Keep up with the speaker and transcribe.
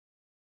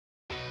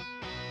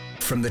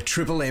from the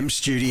Triple M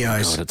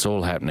studios. God, it's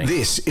all happening.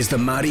 This is the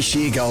Marty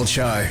Sheargold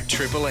Show.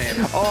 Triple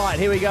M. All right,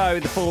 here we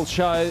go. The full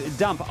show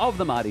dump of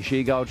the Marty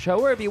Sheargold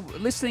Show. Wherever you're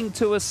listening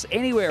to us,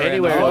 anywhere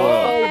in the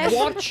world, or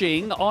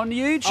watching on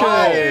YouTube.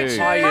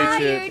 Hi,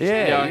 YouTube.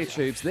 Yeah,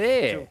 YouTube's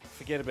there.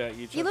 Forget about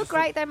YouTube. You look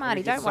great though,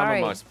 Marty. Don't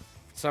worry.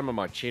 Some of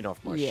my chin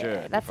off my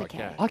shirt. that's if okay.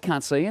 I can. I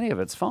can't see any of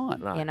it. It's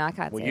fine. No. Yeah, no, I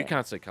can't well, see you it.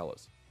 can't see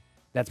colours.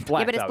 That's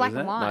black, Yeah, but it's though, black isn't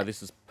and it? white. No,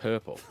 this is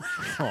purple.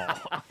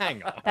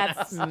 Hang on.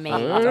 That's me.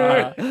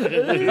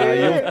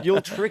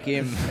 You'll trick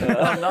him.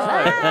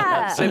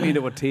 Send me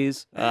to a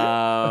tears.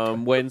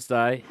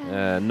 Wednesday,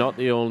 not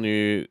the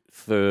all-new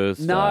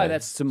Thursday. No,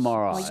 that's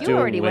tomorrow. Well, you Still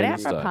already went out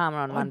for Wednesday. a Palmer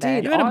on Monday.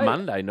 did. You had a I-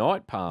 Monday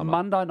night, Palmer.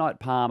 Monday night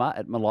Palmer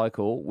at my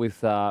local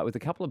with a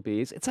couple of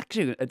beers.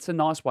 It's a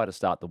nice way to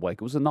start the week.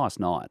 It was a nice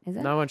night. Is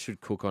it? No one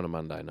should cook on a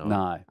Monday night.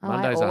 No. Oh,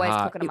 Mondays I are always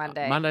hard. cook on a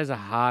Monday. Mondays are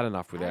hard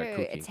enough without No,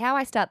 cooking. it's how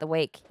I start the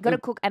week. Got to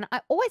cook, and I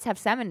always have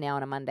salmon now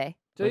on a Monday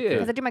Do you?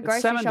 because I do my It's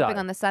grocery salmon shopping day.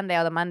 on the Sunday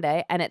or the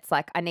Monday, and it's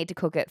like I need to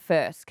cook it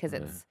first because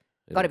it's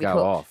got to be It'll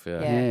cooked. go off,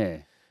 yeah. Yeah.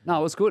 No,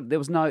 it was good. There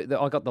was I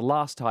got the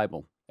last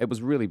table. It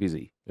was really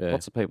busy. Yeah.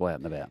 Lots of people out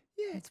and about.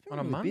 Yeah, it's been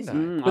On a really busy.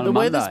 Monday. But On the a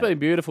weather's Monday. been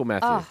beautiful,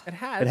 Matthew. Oh, It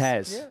has. It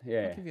has,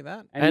 yeah. I'll give you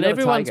that. And you gotta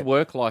everyone's take it.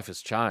 work life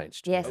has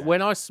changed. Yes.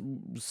 When I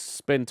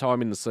spend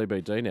time in the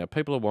CBD now,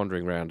 people are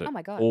wandering around it Oh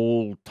my God.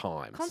 all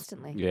times.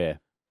 constantly. Yeah.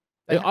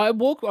 I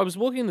was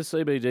walking in the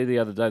CBD the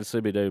other day, the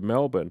CBD of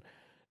Melbourne,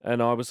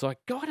 and I was like,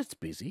 God, it's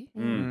busy.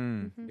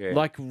 Yeah.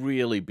 Like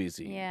really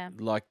busy. Yeah.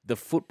 Like the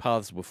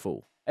footpaths were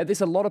full. And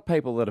there's a lot of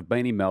people that have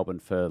been in Melbourne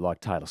for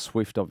like Taylor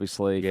Swift,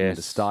 obviously, from Yes.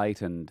 the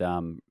state, and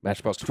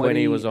Matchbox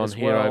 20 was on as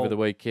here well. over the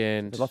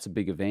weekend. There's lots of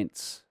big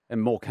events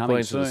and more coming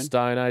Queens of soon. the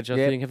Stone Age, I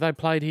Yep. think. Have they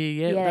played here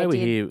yet? Yeah, they they were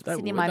did. here.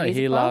 Sydney Were My they Music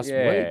here Bowl? last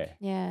Yeah. week?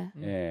 Yeah.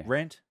 Yeah.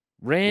 Rent.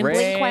 Rent.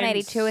 Blink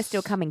 182 is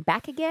still coming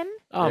back again.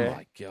 Oh Yeah.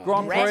 my God.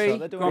 Grand Rest. Prix.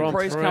 They're doing Grand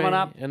Prix coming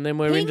up. And then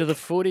we're into the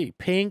footy.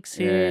 Pink's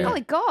here. Yeah.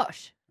 Holy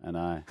gosh. I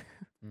know.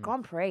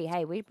 Grand Prix.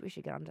 Hey, we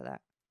should get onto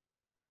that.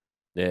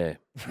 Yeah.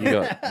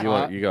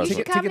 You guys. You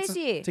should come this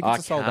year. Tickets I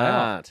are sold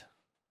out.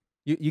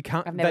 can't. You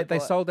can't. I've never They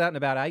bought. sold out in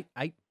about eight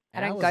I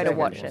don't hours, go to reckon,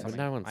 watch or it. something.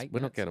 No one's, 8 we're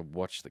not minutes. going to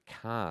watch the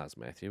cars,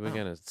 Matthew. We're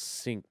going to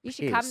sink You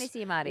should come piss this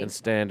year, Marty. and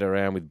stand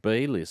around with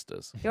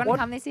B-listers. Do you want to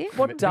come this year?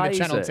 What In day the is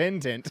Channel it? 10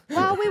 tent.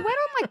 Well, we went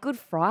on like Good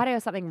Friday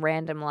or something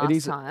random last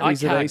is- time. I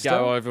Is it can't Easter?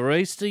 go over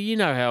Easter. You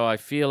know how I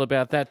feel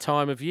about that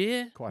time of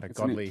year. Quite a an-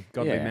 godly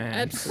yeah. man. I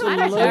Absolutely.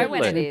 don't know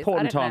when it is.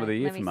 Important I don't time of know. the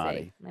year Let for me Marty.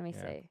 see. Let me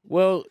see.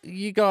 Well,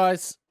 you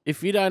guys,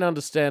 if you don't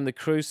understand the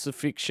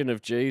crucifixion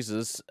of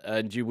Jesus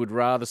and you would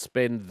rather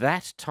spend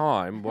that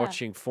time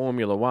watching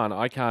Formula One,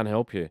 I can't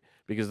help you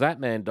because that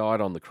man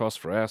died on the cross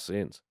for our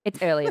sins. It's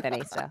earlier than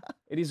Easter.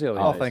 It is early.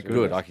 Oh, days, thank isn't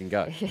Good, it? I can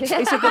go.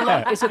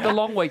 Is it the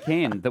long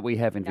weekend that we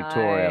have in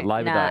Victoria?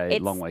 Labor Day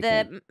it's long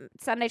weekend. the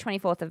Sunday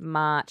 24th of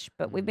March,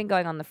 but we've been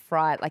going on the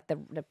Friday, like the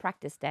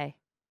practice day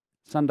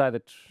Sunday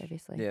the.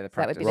 previously. Yeah, the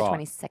so that would be the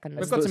practice. 22nd. We've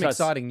got some So it's-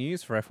 exciting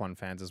news for F1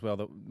 fans as well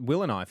that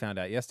Will and I found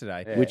out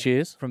yesterday. Which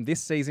is? From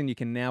this season, you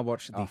can now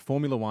watch the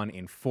Formula One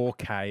in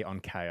 4K on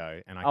KO,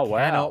 and I Oh, wow.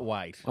 cannot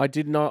wait.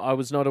 I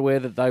was not aware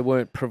that they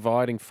weren't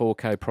providing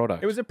 4K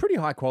product. It was a pretty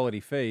high quality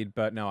feed,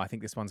 but no, I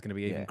think this one's going to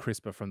be even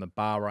crisper from the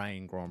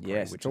Bahrain Grand Prix,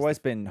 Yes, which it's always is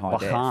been high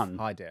def. Bahrain.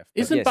 high def.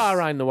 Isn't yes.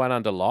 Bahrain the one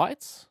under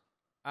lights?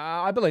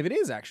 I believe it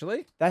is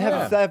actually. They have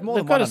Yeah. they have more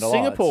They've than got one a under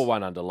Singapore lights.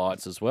 one under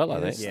lights as well, I Yeah,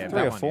 think. it's Yeah, three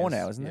that or one four is.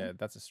 now, isn't it? Yeah,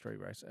 that's a street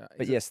race.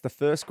 But yes, the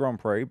first Grand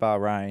Prix,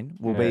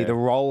 Bahrain, will be the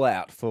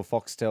rollout for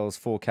Foxtel's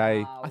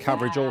 4K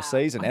coverage all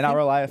season.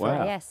 NRL, AFL.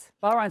 Wow. Yes.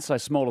 Bahrain's so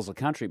small as a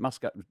country; it must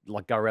go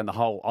around the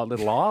whole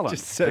little island.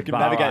 Just that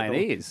circumnavigate Bahrain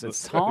the- is.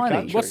 It's the tiny.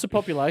 country. What's the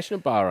population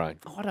of Bahrain?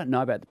 I don't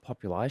know about the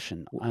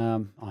population.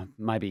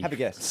 Maybe Have a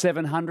guess.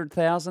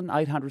 700,000, It's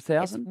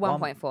 800,000.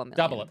 1.4 million.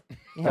 Double it.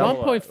 Yeah.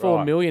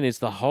 1.4 million right. is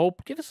the whole.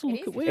 Give us a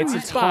look at where It's a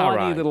is tiny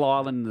Bahrain? little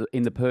island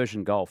in the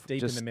Persian Gulf, Deep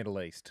just in the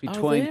Middle East.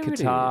 between there it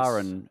Qatar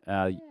is.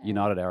 and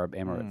United Arab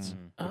Emirates.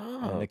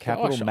 Oh, And the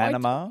capital, gosh,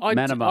 Manama, I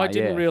Manama,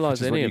 didn't yeah. realise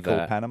which is what any you of call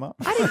that. Panama.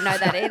 I didn't know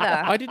that either.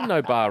 I didn't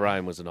know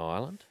Bahrain was an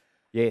island.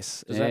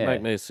 Yes. Does that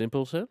make me a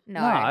simpleton?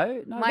 No.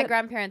 No, My that-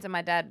 grandparents and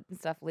my dad and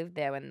stuff lived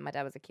there when my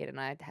dad was a kid, and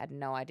I had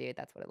no idea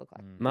that's what it looked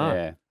like. No.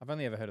 Yeah. I've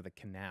only ever heard of the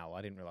canal.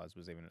 I didn't realise it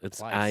was even a It's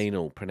place.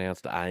 anal,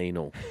 pronounced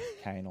anal.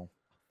 Canal.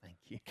 Thank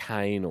you.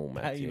 Canal,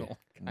 Matthew.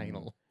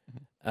 Anal.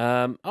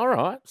 Anal. All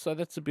right, so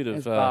that's a bit of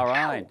It's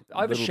Bahrain.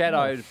 little-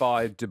 Overshadowed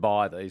by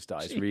Dubai these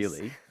days, Jeez.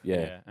 really.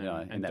 Yeah. You know,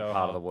 and in that Doha.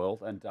 part of the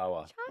world. And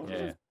Doha. Charger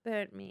Yeah. just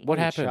burnt me. What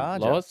Ooh, happened,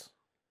 charger. Loz?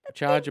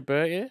 Charger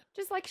burnt you?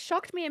 Just like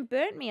shocked me and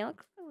burnt me.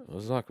 Look, It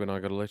was like when I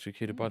got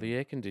electrocuted by the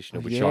air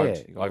conditioner, which yeah.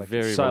 I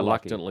very So lucky.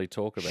 reluctantly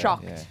talk about.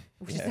 shocked. Yeah.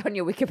 Which is on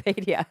your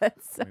Wikipedia.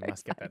 That's so We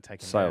must get that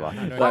taken So down.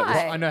 lucky.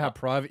 Why? I know how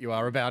private you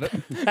are about it.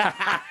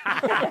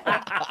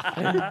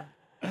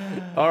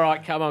 All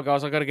right, come on,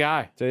 guys, I got to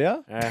go. Do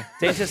you?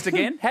 Dentist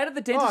again? How did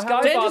the dentist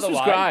go, Dentist by the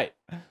was way?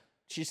 great.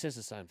 She says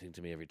the same thing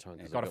to me every time.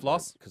 Got a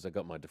floss? Because I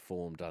got my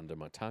deformed under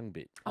my tongue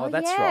bit. Oh,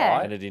 that's yeah.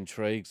 right. And it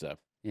intrigues her.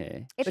 Yeah.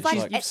 It's But like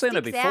she's- it you've seen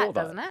her sticks before, out,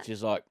 though. doesn't it?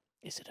 She's like,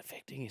 is it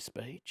affecting your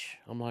speech?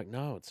 I'm like,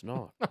 no, it's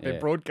not. I've been Yeah.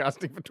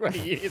 broadcasting for 20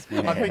 years.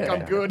 I think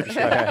I'm good.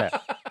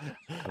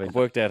 laughing. I've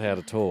worked out how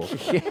to talk.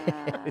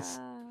 Yes.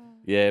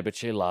 Yeah, but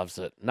she loves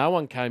it. No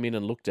one came in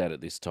and looked at it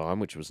this time,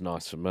 which was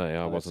nice for me.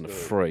 I wasn't a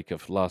freak.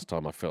 Last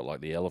time I felt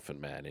like the Elephant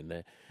Man in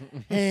there.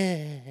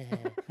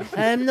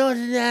 I'm not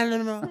an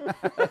animal.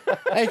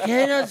 I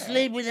cannot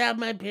sleep without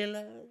my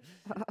pillow.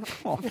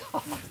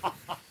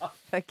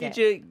 Okay. Did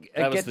you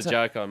That was get the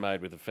joke I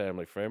made with a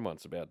family friend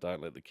once about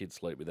don't let the kid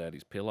sleep without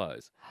his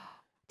pillows.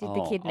 Did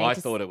the kid need I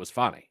to thought it was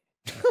funny.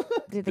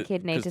 Did the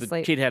kid need to Because the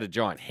sleep? kid had a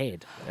giant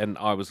head, and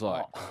I was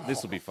like,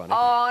 this will be funny.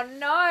 Oh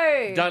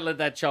no! Don't let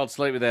that child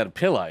sleep without a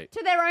pillow.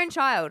 To their own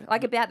child,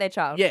 like about their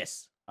child.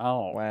 Yes.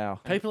 Oh, Wow.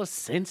 People are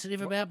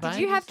sensitive about babies.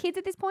 Did you have kids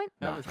at this point?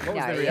 What was No, the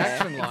yeah,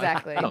 reaction like?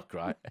 Exactly. Not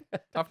great.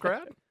 Tough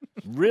crowd?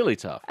 Really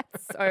tough.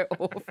 So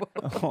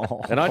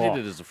awful. And I did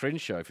it as a Fringe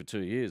show for 2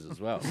 years as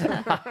well.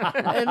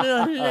 I'm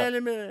not an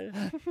animal.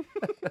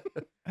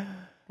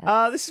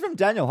 This is from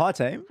Daniel. Hi,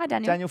 team. Hi,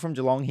 Daniel. Daniel from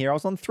Geelong here. I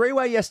was on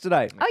three-way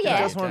yesterday. Oh, yeah.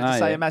 I just wanted to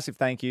say a massive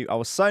thank you. I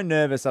was so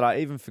nervous that I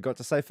even forgot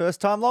to say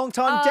first time, long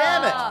time.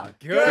 Damn it.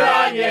 Good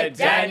on you,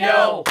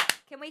 Daniel.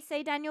 Can we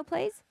see Daniel,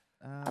 please?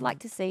 I'd like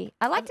to see.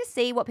 I'd like to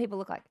see what people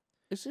look like.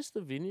 Is this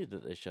the vineyard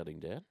that they're shutting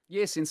down?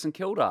 yes, in St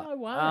Kilda. No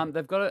way.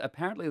 They've got to,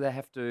 apparently they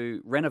have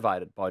to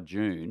renovate it by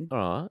June, All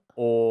right.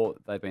 or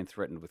they've been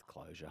threatened with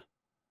closure.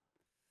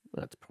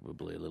 That's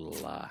probably a little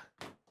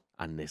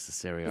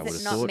unnecessary, I Is would it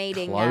have not thought.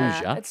 meeting,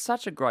 Closure. It's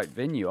such a great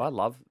venue. I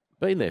love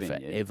Been the there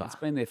vineyard. forever. It's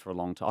been there for a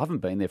long time. I haven't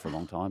been there for a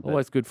long time. But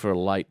Always good for a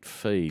late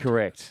feed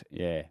correct.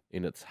 Yeah.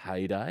 in its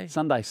heyday.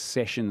 Sunday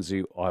sessions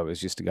I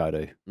always used to go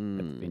to at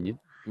the vineyard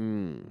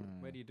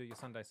Where do you do your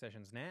Sunday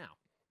sessions now?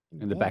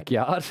 in the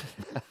backyard.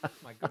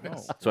 My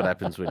goodness. That's what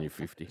happens when you're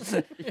 50.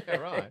 Yeah,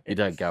 right. You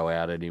don't go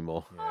out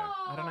anymore. Yeah.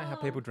 I don't know how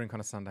people drink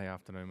on a Sunday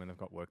afternoon when they've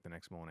got work the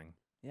next morning.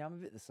 Yeah, I'm a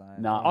bit the same.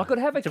 No, I could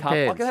have a couple. I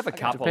Depends. could have a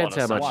couple. Depends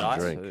on a how much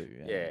you Sunday. drink.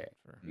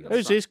 Yeah.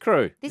 Who's this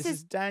crew? This This is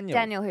is Daniel.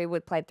 Daniel who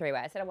would play three-way.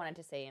 I said I wanted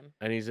to see him.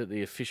 And he's at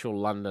the official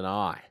London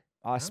Eye.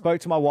 I spoke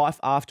to my wife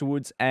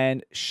afterwards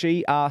and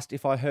she asked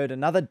if I heard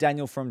another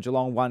Daniel from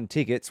Geelong won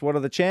tickets. What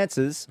are the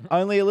chances?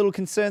 Only a little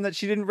concerned that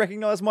she didn't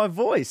recognise my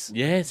voice.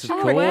 Yes, of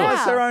Oh, course. wow.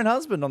 It's her own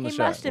husband on the He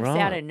show. must have Right.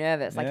 sounded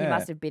nervous. Like he Yeah.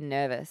 must have been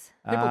nervous.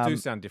 People do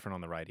sound different on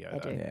the radio, They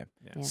though. do. Yeah.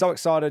 Yeah. So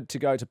excited to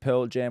go to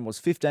Pearl Jam. Was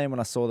 15 when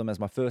I saw them as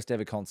my first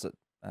ever concert.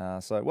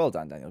 So well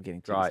done, Daniel,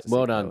 getting tickets Right. to see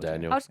Well done, Pearl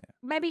Jam. Daniel.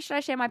 Maybe should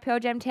I share my Pearl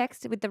Jam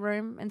text with the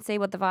room and see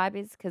what the vibe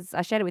is? Because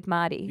I shared it with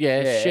Marty.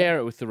 Yeah, share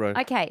it with the room.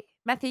 Okay,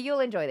 Matthew, you'll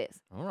enjoy this.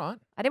 All right.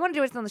 I didn't want to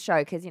do it on the show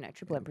because,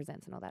 Triple M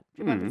presents and all that.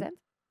 Triple M presents.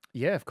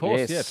 Yeah, of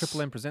course. Yeah, Yes.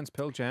 Triple M presents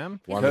Pearl Jam.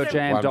 Wonderful-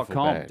 Pearljam.com. wonderful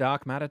band.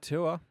 Dark Matter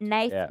Tour.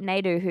 Nath Yeah.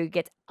 Nadu, who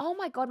gets, oh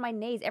my God, my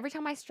knees. Every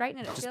time I straighten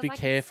it, it Just feels be like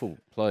careful,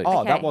 please. Oh,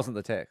 Okay. that wasn't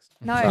the text.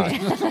 No.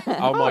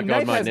 Oh my God,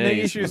 Nate my has knee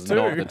knees issues was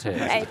not too. the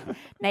test.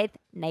 Nath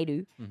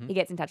Nadu. He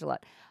gets in touch a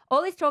lot.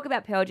 All this talk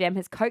about Pearl Jam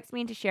has coaxed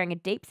me into sharing a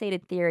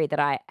deep-seated theory that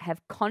I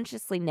have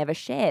consciously never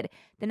shared.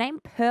 The name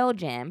Pearl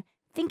Jam,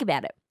 think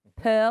about it.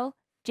 Pearl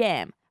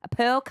Jam. A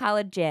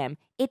pearl-coloured jam.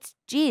 It's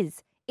jizz.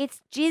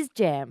 It's jizz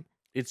jam.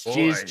 It's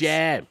Jizz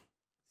Jam.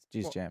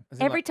 Jizz Jam. Is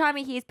it Every like- time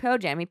he hears Pearl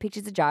Jam, he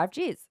pictures a jar of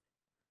jizz.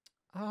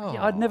 Oh.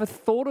 Yeah, I'd never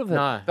thought of it.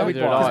 No, That'd be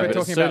neither fine. did 'Cause I. we're But as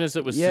talking soon about- as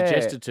it was Yeah.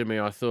 suggested to me,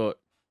 I thought,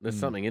 there's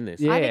something in this.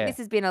 Yeah. I think this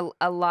has been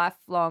a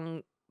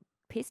lifelong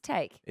piss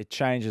take. It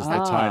changes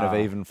the tone of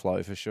even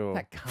flow for sure.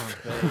 That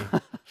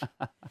can't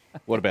be.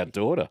 What about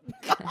daughter?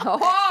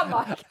 Oh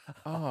my!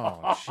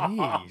 Oh,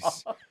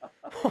 jeez.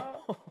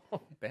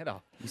 Better.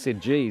 You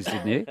said G's,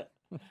 didn't you?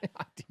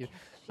 I did.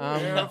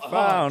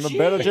 Found a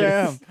better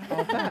jam.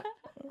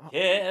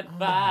 Can't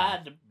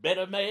find a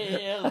better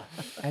meal.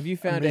 Have you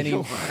found any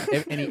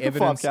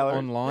evidence calories.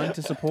 online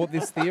to support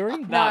this theory?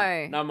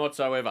 No. None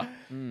whatsoever.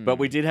 But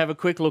we did have a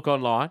quick look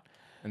online.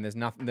 And there's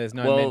nothing. There's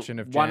no Well, mention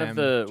of jam. one of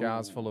the-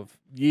 jars full of.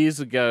 Years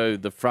ago,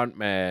 the front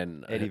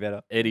man, Eddie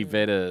Vedder. Eddie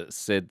Vedder,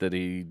 said that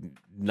he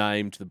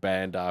named the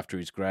band after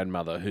his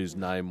grandmother, whose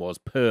name was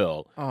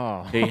Pearl.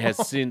 Oh. He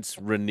has since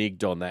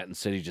reneged on that and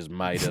said he just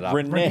made it up.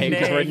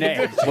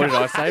 Reneged. What did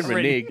I say?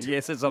 Reneged.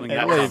 Yes, it's something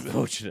That's else.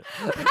 unfortunate.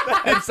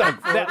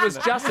 That was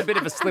just a bit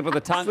of a slip of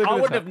the tongue. I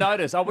wouldn't have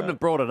noticed. I wouldn't have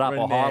brought it up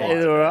or highlighted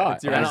It's it. all right.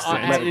 It's your And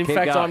instinct. I- Let it in kick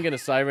fact, up. I'm going to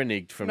say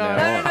reneged from now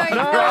no, on. no, I'd you're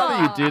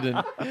rather not. you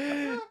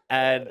didn't.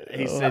 And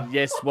he said,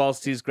 yes,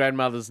 whilst his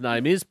grandmother's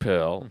name is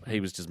Pearl, he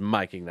was just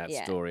making that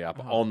Yeah. story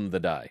up on the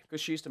day. Because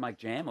she used to make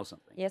jam or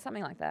something. Yeah,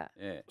 something like that.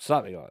 Yeah.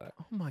 Something like that.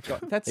 Oh my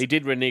god, that's He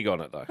did renege on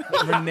it, though.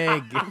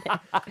 renege.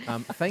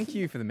 Thank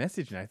you for the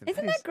message, Nathan.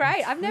 Isn't is that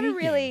great? I've never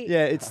intriguing. really.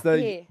 Yeah, it's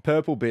the Yeah.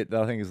 purple bit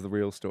that I think is the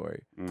real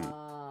story.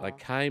 Oh. They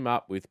came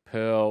up with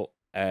Pearl,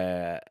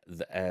 and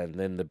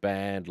then the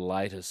band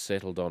later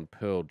settled on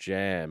Pearl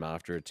Jam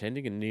after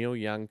attending a Neil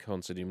Young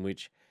concert in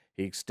which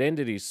he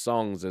extended his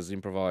songs as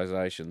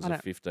improvisations I of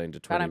don't- 15 to I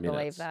 20 don't minutes.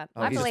 believe that.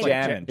 Oh, I he's believe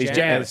jamming. He's Jam-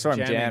 jamming.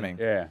 Sorry, I'm Jamming. jamming.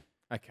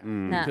 Yeah. Okay.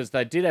 Nah. Because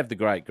they did have the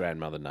great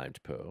grandmother named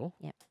Pearl.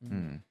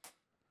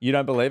 You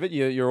don't believe it?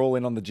 You're all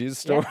in on the jizz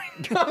story.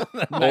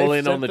 All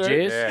in on the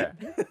jizz.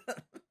 Yeah.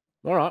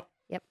 All right.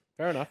 Yep.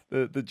 Fair enough.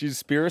 The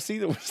jizzspiracy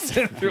that was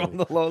sent through on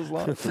the lowest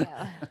line.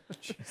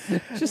 Yeah.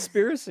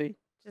 Conspiracy.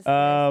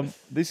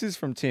 This is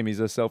from Tim. He's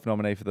a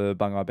self-nominee for the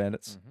Bungai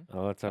Bandits.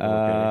 Oh, let's have a look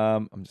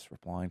at it. I'm just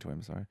replying to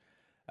him, sorry.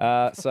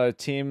 So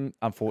Tim,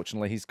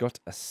 unfortunately, he's got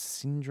a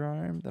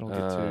syndrome that I'll get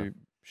to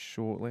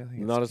shortly. I think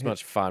Not it's as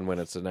much fun when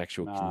it's an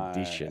actual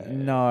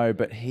condition. No,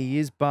 but he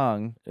is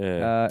bung.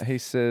 Yeah. He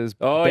says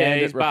Oh, yeah,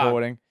 bandit he's bung.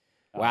 reporting.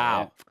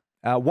 Wow.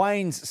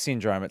 Wayne's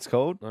syndrome, it's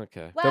called.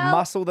 Okay. The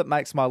muscle that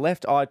makes my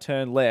left eye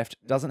turn left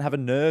doesn't have a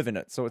nerve in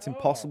it, so it's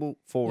impossible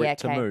for Yeah, it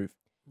to okay. move.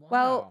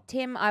 Well,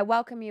 Tim, I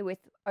welcome you with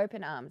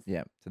open arms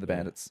Yeah, to the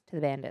bandits. to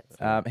the bandits.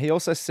 He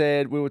also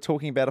said we were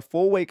talking about a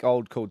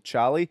 4-week-old called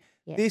Charlie.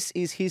 Yes. This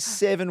is his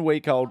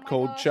 7-week-old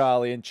called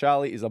Charlie, and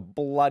Charlie is a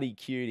bloody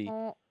cutie.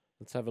 Oh,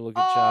 Let's have a look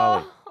at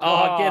Charlie.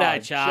 Oh,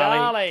 g'day,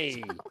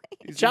 Charlie.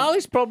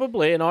 Charlie's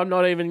probably, and I'm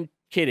not even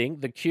kidding,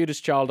 the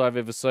cutest child I've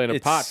ever seen, apart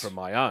It's- from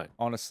my own.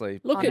 Honestly,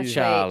 Look honestly, at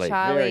Charlie.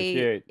 Charlie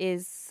cute.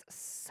 is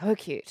so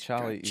cute.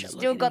 Charlie is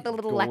Still got the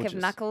little lack of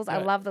gorgeous. knuckles. I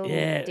love the little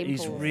Yeah,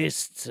 dimples. his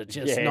wrists are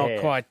just Yeah. not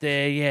quite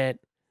there yet.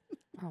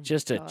 Oh my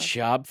Just a God.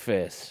 chub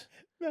fest.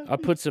 I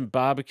put some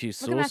barbecue Look at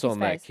sauce Matthew's on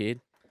that face.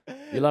 kid.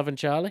 You loving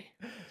Charlie?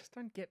 Just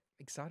don't get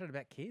excited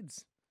about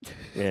kids.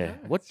 Yeah.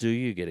 What do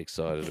you get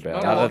excited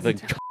about Not other all. than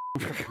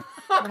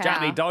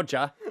Johnny Wow.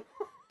 Dodger.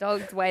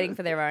 Dogs waiting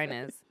for their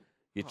owners.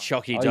 your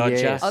chocky Oh, dodger?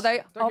 yes. Although,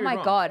 Don't oh get me my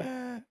wrong.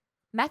 God,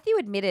 Matthew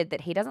admitted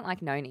that he doesn't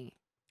like Noni.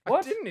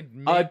 What? I didn't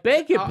admit. I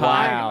beg your I-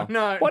 pardon.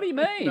 No. What do you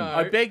mean? No,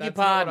 I beg your that's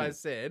not what I pardon.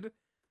 said.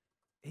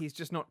 He's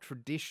just not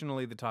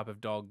traditionally the type of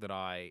dog that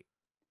I.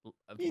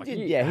 He like, did,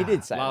 yeah, he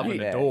did say love that.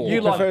 and yeah. adore. He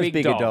You like prefers big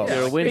bigger dogs. dogs.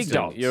 You're a Big Winston.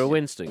 dogs. You're a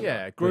Winston.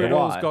 Yeah, Why?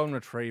 Groodles, Golden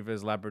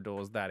Retrievers,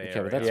 Labradors, that area. Okay,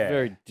 but that's Yeah.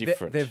 very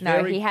different They're No,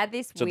 very. he had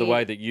this to weird... the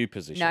way that you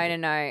position No, it.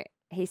 no, no.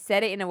 He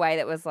said it in a way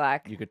that was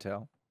like, You could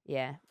tell.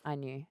 yeah, I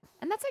knew.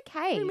 And that's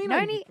okay. I mean,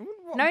 Noni,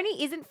 what-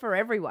 Noni isn't for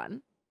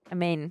everyone. I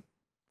mean,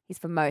 he's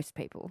for most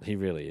people. He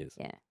really is.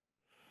 Yeah.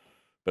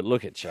 But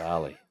look at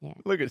Charlie.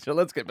 Look at you.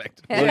 Let's get back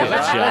to Look at Let's look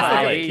at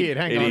Charlie. the kid,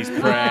 hang in on. his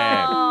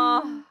pram.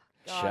 Oh,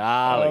 God.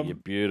 Charlie, you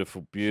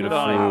beautiful, beautiful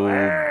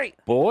Charlie.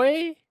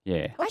 boy.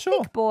 Yeah. I sure.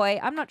 think boy.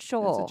 I'm not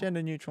sure. It's a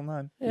gender neutral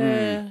name. Yeah.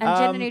 And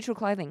gender Um, neutral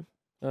clothing.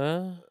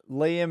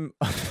 Liam,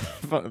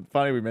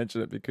 funny we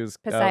mentioned it because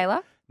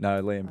Pasela.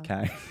 no, Liam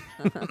Kane.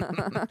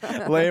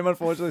 Liam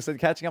unfortunately said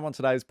catching up on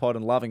today's pod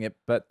and loving it,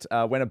 but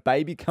when a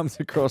baby comes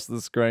across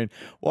the screen,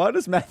 why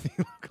does Matthew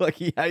look like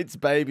he hates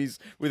babies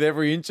with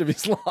every inch of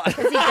his life?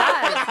 Because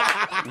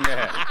he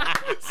does.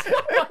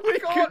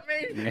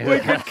 We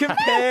could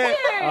compare.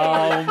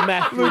 Oh,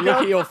 Matthew, look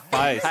at your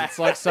face. It's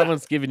like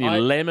someone's given you I-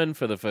 lemon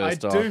for the I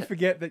first do time.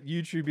 forget that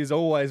YouTube is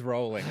always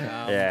rolling.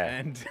 Yeah.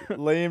 And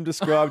Liam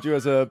described you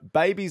as a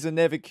babies are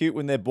never cute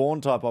when they're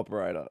born type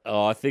operator.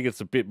 Oh, I think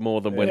it's a bit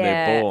more than when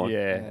Yeah. they're born.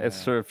 Yeah,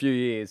 it's for a few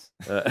years.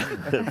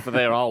 For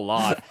their whole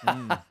life.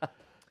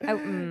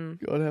 Oh,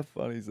 God, how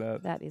funny is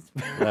that? that is.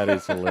 That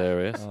is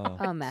hilarious.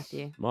 Oh,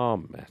 Matthew. Oh,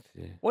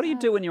 Matthew. What do you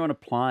do when you're on a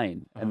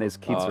plane and there's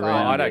kids Oh,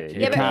 around? I don't there? care.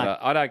 You can't- about,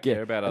 I don't care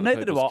Yeah. about other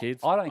Neither do people's I.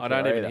 kids. I don't care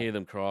even either. hear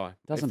them cry.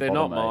 Doesn't if they're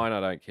not bother me. mine,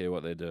 I don't care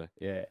what they do.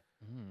 Yeah.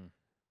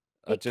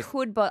 I It just,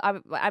 could, but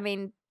I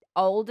mean,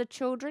 older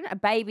children, a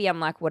baby,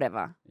 I'm like,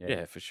 whatever.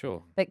 yeah, for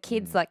sure. But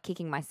kids like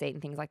kicking my seat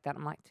and things like that,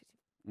 I'm like,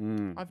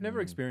 Mm. I've never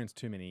experienced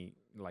too many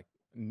like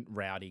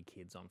rowdy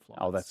kids on flights.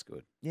 Oh, that's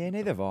good. Yeah,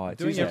 neither have I. It's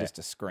Doing usually it- just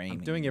a scream.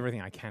 I'm doing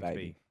everything I can to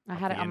baby. be. I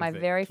had it on the my end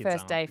that very kids first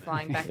aren't. day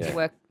flying back Yeah. to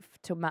work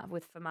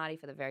for Marty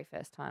for the very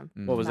first time.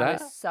 What was And I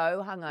that? was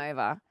so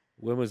hungover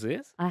When was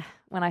this?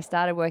 when I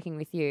started working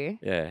with you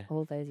Yeah.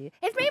 all those years.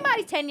 It's me and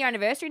Marty's 10-year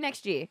anniversary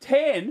next year.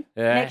 10?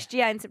 Yeah. Next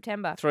year in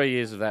September. 3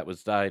 years of that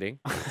was dating.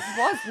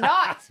 Was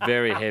not.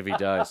 Very heavy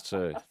days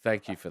too.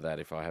 Thank you for that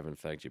if I haven't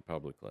thanked you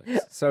publicly.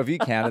 So have you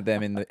counted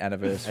them in the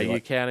anniversary? Are you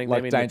like, counting like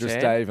them in the Dangerous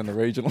 10? Dave and the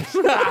regionals?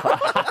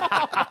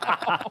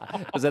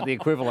 Was that the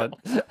equivalent?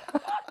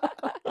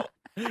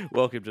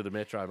 Welcome to the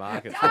Metro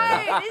Market. No,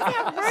 this is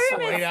how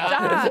rumours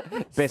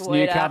start. Best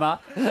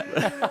Sweetheart.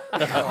 newcomer.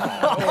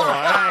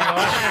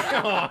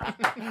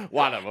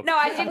 One of them. No,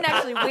 I didn't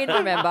actually win,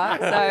 remember?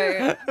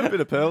 So A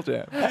bit of Pearl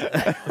Jam.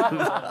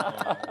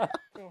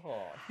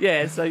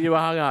 Yeah, so you were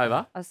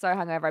hungover. I was so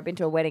hungover. I'd been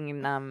to a wedding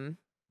in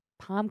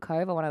Palm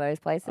Cove or one of those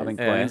places. I'm in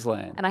Yeah.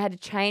 Queensland. And I had to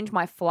change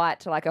my flight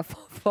to like a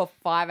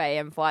 5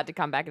 a.m. flight to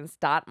come back and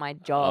start my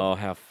Oh, job.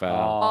 how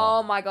foul.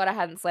 Oh my God, I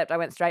hadn't slept. I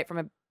went straight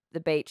from the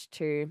beach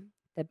to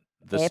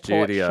The airport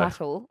studio.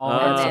 shuttle. Oh,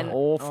 and that's then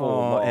awful.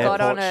 Oh,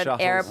 got on airport an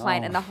shuttles.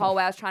 airplane and the Oh. whole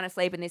way I was trying to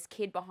sleep and this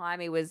kid behind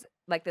me was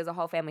like there's a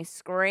whole family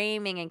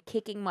screaming and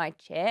kicking my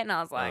chair and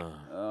I was like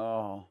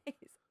Oh,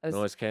 I was-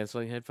 Noise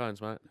cancelling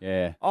headphones, mate.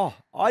 yeah. Oh,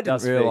 I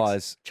Does didn't fix.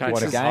 realise Change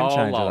what a his game whole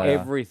changer life. they are.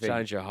 Everything.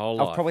 Change your whole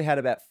I've life. probably had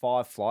about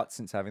 5 flights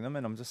since having them,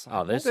 and I'm just like,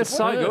 Oh, they're They're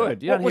so superb.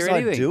 good. You what don't was hear I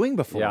anything. doing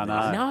before? Yeah, I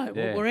this? know. No,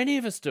 Yeah. what were any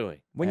of us doing?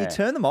 When Yeah. you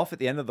turn them off at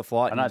the end of the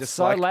flight, I and know, you're it's just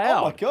so like,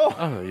 loud. oh my God.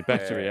 Oh, you're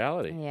back to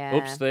reality. Yeah.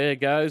 Oops, there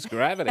goes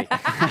gravity.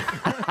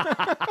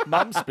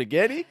 Mum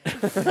spaghetti.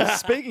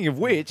 Speaking of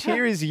which,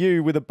 here is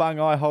you with a bung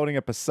eye holding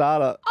a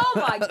passata. Oh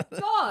my God.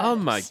 Oh,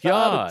 my passata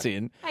God.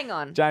 tin. Hang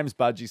on. James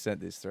Budgie sent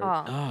this through.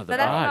 Oh, the so that's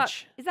not-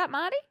 budge. is that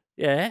Marty?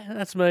 Yeah,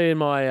 that's me in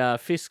my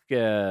Fisk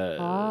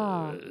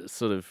Oh.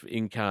 sort of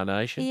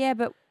incarnation. Yeah,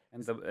 but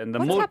And the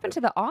what's mut- happened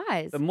to the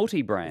eyes? the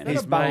Mutti brand.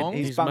 Is that a bong?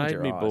 He's He's bunged made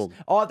your me eyes. bong.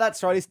 Oh,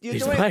 that's right. You're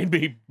He's doing made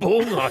me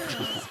bong.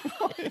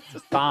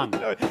 Bung.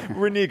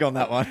 renege on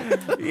that one.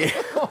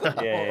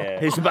 Yeah.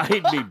 He's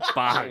made me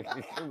bung.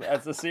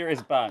 That's a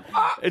serious bung.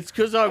 It's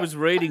because I was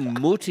reading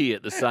Mutti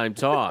at the same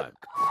time,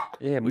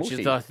 Yeah, which is,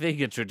 Mutti. I think,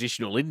 a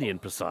traditional Indian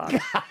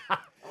passata.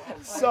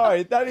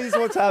 Sorry, that is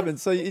what's happened.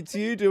 So it's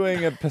you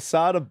doing a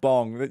passata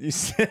bong that you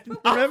said.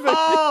 Remember?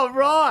 Oh,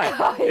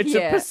 right. It's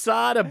yeah. a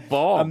passata A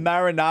bomb.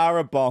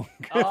 marinara bong.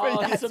 Oh,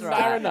 it's a That's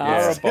right.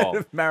 marinara Instead bomb.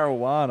 of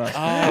marijuana.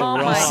 Oh,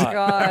 my right.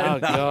 God. Oh,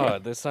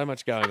 God. There's so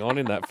much going on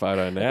in that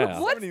photo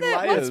now. What's many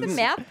what's the layers.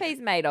 mouthpiece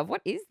made of?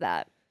 What is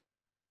that?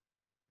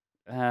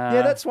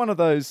 Yeah, that's one of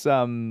those.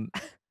 That's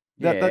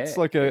Yeah.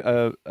 like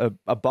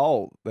a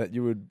bowl that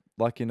you would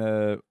like in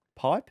a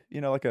pipe.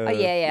 You know, like a. Oh,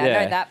 yeah, I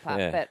yeah, know that part.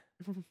 yeah. But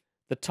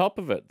The top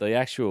of it, the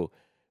actual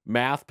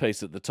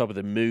mouthpiece at the top of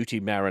the Mutti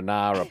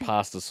marinara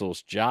pasta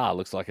sauce jar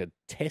looks like a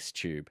test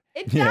tube.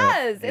 it Yeah.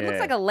 does. It looks Yeah.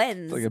 like a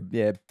lens. Like a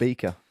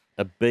beaker.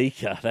 A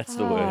beaker, that's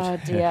the oh,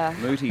 word. dear.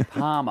 Mutti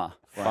Palmer.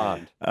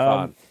 Fun.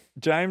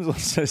 James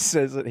also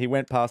says that he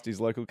went past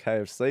his local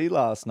KFC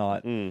last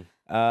night Mm.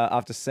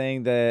 after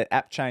seeing their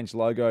app change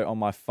logo on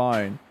my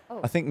phone.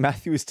 Oh. I think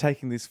Matthew is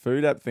taking this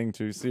food app thing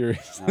too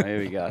seriously. Oh, here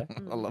we go.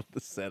 I love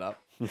the setup.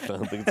 I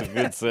think it's a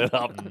good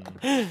setup.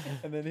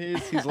 And then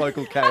here's his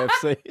local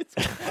KFC. It's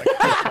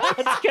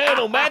It's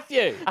Colonel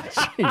Matthew.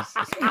 Jesus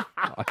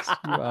Christ,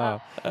 you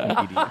are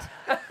an idiot.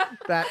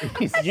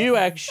 That is You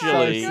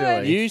actually, So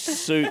silly. you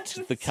suit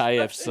the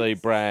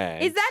KFC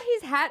brand. Is that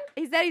his hat?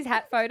 Is that his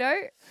hat photo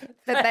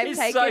that they've is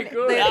taken? so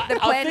good. The I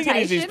plantation. think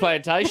it is his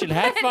plantation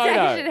hat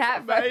Plantation photo.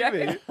 hat photo.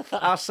 Maybe.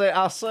 I say,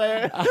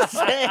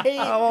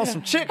 I want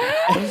some chicken.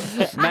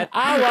 Matt,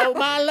 I want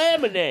my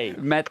lemonade.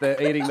 Matt,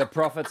 they're eating the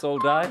profits all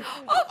day.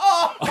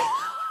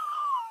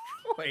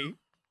 Wait,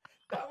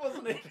 that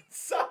wasn't even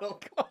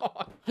subtle.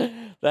 God.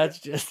 That's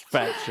just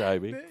fat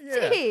shaming.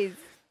 Jeez.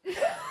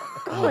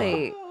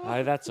 Golly.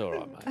 Hey, that's all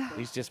right, mate.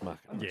 He's just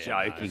mucking.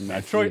 Joking, no,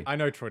 Matthew. Troy, I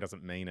know Troy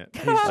doesn't mean it.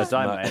 I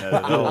don't mean it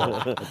at all.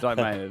 I don't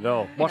mean it at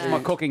all. Watch my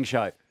cooking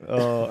show.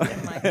 Oh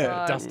my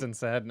God. Dust and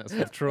sadness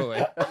with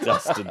Troy.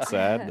 Dust and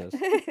sadness.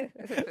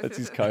 That's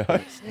his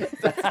co-host.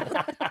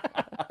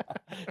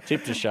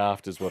 Tip to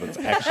shaft is what it's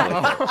actually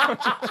called.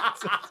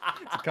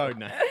 It's a code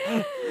name.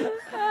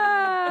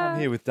 I'm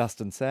here with Dust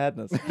and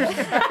Sadness.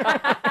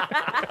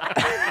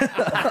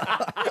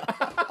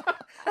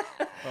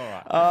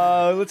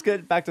 Let's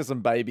get back to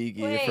some baby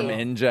gear from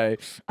Please. NJ.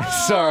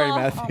 Sorry,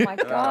 Matthew. Oh my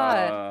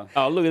God.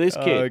 Oh, look at this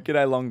kid.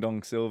 G'day, Long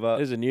Dong Silver.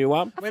 There's a new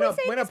one. We're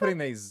not putting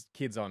these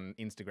kids on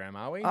Instagram,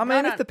 are we? I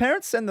mean, No. if the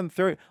parents send them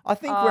through, I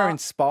think we're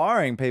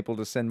inspiring people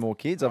to send more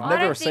kids. I've I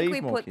never don't think received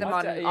we more put kids. them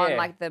on, Yeah. on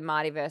like the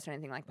Martyverse or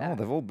anything like Oh, that.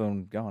 they've all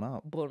been going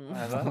up.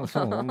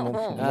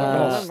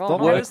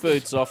 Stop Work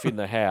boots off in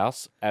the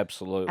house.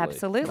 Absolutely.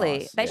 Absolutely.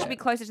 Nice, They yeah. should be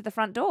closer to the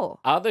front door.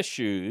 Other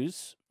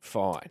shoes,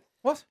 fine.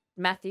 What?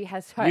 Matthew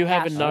has You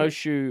have a house shoes.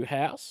 no-shoe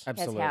house?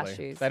 Absolutely.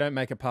 shoes. They don't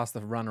make it past the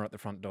runner at the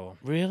front door.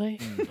 Really?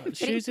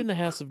 Shoes in the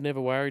house have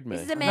never worried me.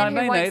 This is a man No,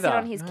 who me won't sit neither.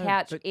 on his No,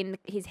 couch but- in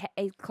his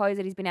clothes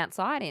that he's been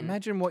outside in.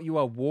 Imagine what you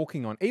are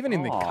walking on, even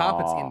in the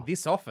carpets in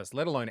this office,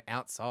 let alone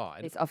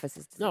outside. This office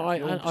is No,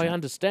 I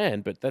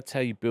understand, but that's how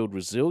you build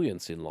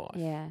resilience in life.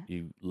 Yeah.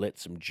 You let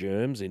some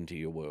germs into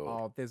your world.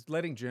 Oh, there's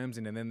letting germs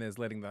in, and then there's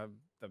letting the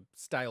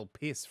stale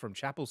piss from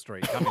Chapel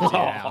Street come into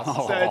your house.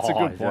 So it's a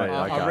good point.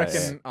 I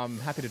reckon I'm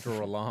happy to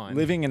draw a line.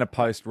 Living in a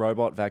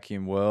post-robot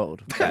vacuum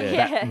world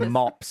Yes. that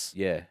mops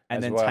Yeah. and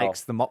As then well.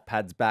 takes the mop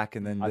pads back,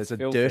 and then That's there's a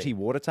filthy. dirty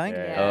water tank.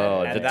 Yeah.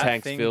 Oh, And the that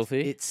tank's thing,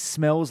 filthy? It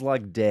smells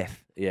like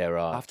death Yeah,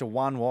 right. after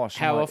one wash.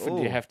 How I'm like, often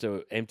do you "Ooh." have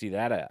to empty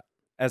that out?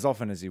 As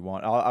often as you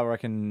want. I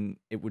reckon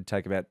it would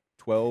take about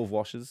 12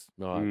 washes.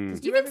 Right.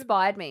 Mm. You've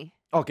inspired me.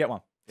 Oh, get one.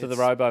 To the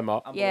It's- robo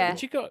mop. Yeah.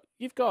 But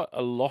you've got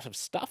a lot of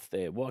stuff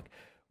there. What?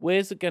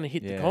 Where's it going to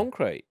hit the Yeah.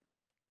 concrete?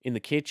 In the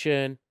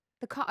kitchen?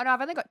 No, I've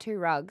only got 2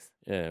 rugs.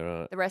 Yeah,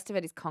 right. The rest of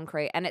it is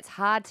concrete, and it's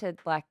hard to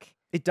like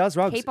It does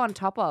rugs. keep on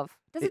top of.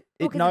 Does it? It,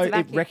 Because no, it's a it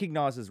vacuum.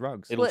 recognizes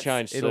rugs. It'll it's-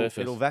 change It'll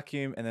surface.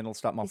 vacuum and then it'll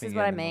start mopping. This is again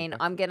what I and it'll mean.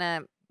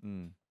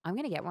 vacuum. I'm Mm,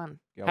 gonna get one.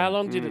 go How on.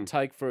 long did it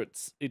take for it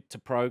to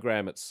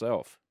program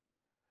itself?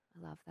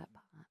 I love that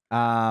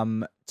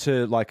part.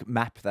 To like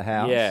map the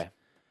house? Yeah.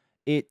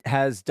 It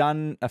has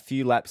done a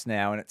few laps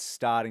now, and it's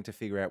starting to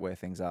figure out where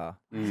things are.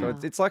 So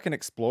it's like an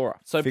explorer.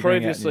 So figuring out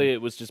previously new-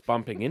 it was just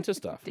bumping into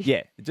stuff.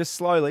 yeah, just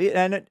slowly,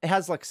 and it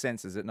has like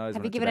sensors. It knows.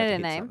 Have when you it's given about it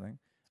to a hit name? something.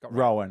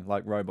 Rowan,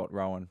 like robot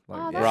Rowan. Like,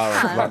 Oh, yeah.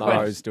 that's fun. like Nice.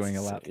 Rose doing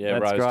a lap. Yeah,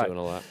 That's Rose great. doing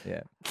a lap.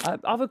 Yeah.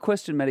 I have a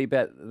question, Matty,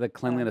 about the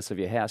cleanliness of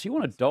your house. You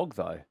want a dog,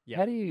 though. Yeah.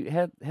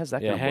 How's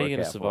that Yeah, going to how are work you going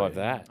to out for survive you?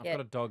 that? I've Yeah.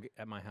 got a dog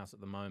at my house at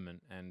the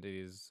moment, and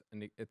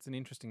it's an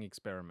interesting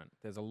experiment.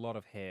 There's a lot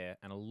of hair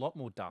and a lot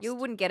more dust. You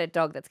wouldn't get a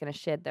dog that's going to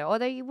shed though,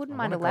 although you wouldn't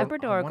I mind a want a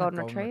Labrador or a want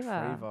golden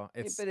retriever.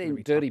 It's But gonna then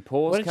be dirty tough.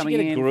 paws Why don't coming you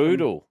get a in.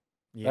 Groodle?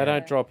 Yeah, They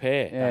don't drop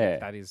hair. Yeah.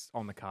 that is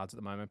on the cards at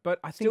the moment. But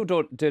I Still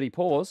think dirty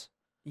paws.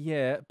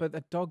 yeah, but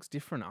the dog's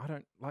different. I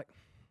don't like.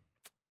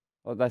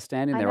 Well, they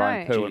stand in I their own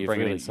know. poo Gee, and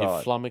bring it you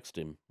inside. flummoxed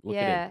him. Look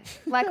at Yeah. him.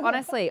 Like,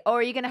 honestly. Or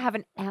are you going to have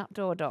an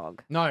outdoor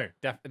dog? No,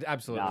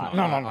 absolutely No.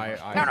 not.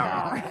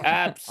 No,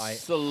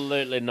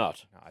 Absolutely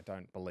not. No, I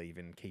don't believe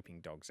in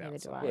keeping dogs Neither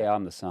do outside. Yeah,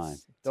 I'm the same.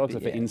 Dogs are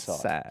for Yeah, inside.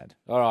 Sad.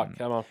 All right,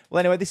 come on. Well,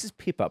 anyway, this is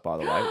Pippa, by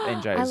the way.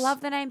 NJ's. I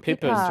love the name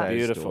Pippa's Pippa.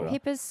 beautiful.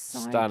 Pippa's so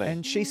Stunning.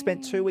 And she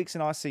spent 2 weeks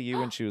in ICU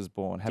when she was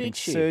born, having Did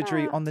she?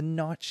 surgery on the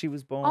night she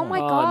was born. Oh my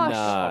Oh, gosh.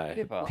 no.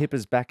 Pippa.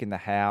 Pippa's back in the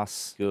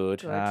house.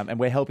 Good. And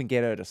we're helping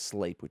get her to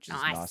sleep, which is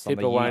Nice. nice. on the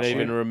Pippa won't YouTube.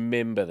 even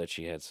remember that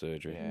she had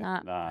surgery. Yeah. Nah.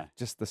 No.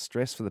 Just the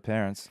stress for the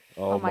parents.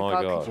 Oh, my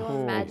God. Could you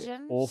Oh.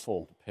 imagine?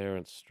 Awful.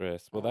 Parents'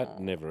 stress. Well, that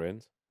never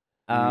ends.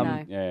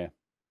 No. Yeah.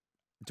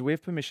 Do we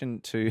have permission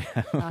to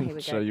here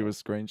we show go. you a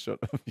screenshot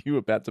of you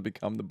about to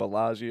become the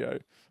Bellagio?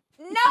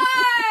 No!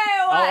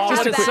 I How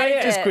wanna bad see it.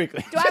 is Just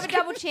quickly. Do I have a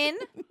double chin?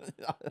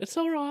 It's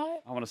all right.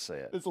 I want to see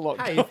it. There's a lot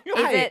Hey, going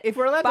on. hey, it if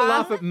we're allowed to bung?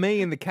 laugh at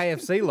me and the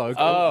KFC logo,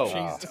 Oh.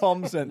 jeez.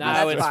 Tom sent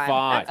No, this. it's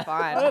fine. That's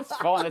fine. That's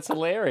fine. It's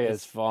hilarious.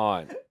 It's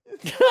fine.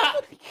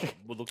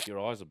 Well, look, your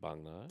eyes are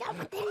bung, though. No,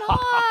 but they're not.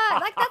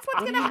 Like, that's what's What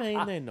going do to you happen.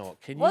 mean they're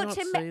not? Can you Well, not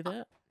to see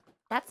that?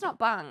 That's not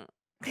bung.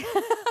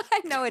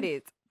 I know it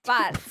is.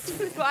 But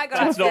that's why I got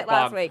That's upset not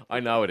last bung. week. I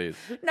know it is.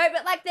 No,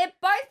 but like they're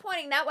both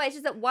pointing that way. It's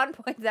just that one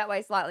points that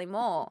way slightly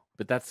more.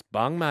 But that's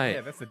bung, mate.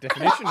 Yeah, that's the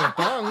definition of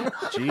bung.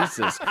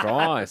 Jesus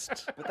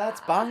Christ. But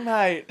that's bung,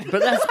 mate. But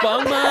that's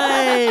bung, mate.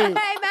 Hey, mate.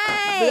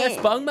 But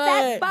that's bung, mate.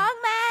 That's bung,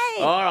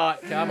 mate. All right,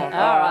 come on. All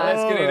right.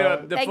 Let's get into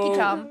it. The Thank you, full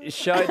Tom.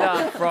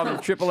 showdown from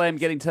Triple M.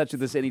 Get in touch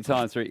with us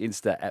anytime through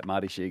Insta at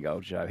Marty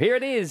Sheargold Show. Here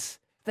it is,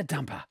 the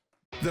dumper.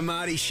 The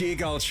Marty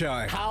Sheargold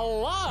Show.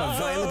 Hello.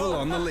 Available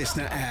on the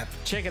Listener app.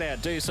 Check it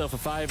out. Do yourself a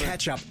favour.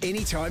 Catch up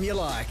anytime you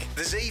like.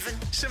 There's even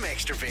some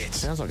extra bits.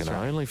 Sounds like an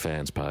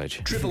OnlyFans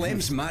page. Triple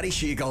M's Marty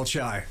Sheargold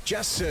Show.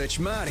 Just search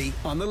Marty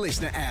on the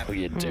Listener app. Oh,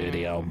 you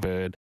dirty old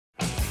bird.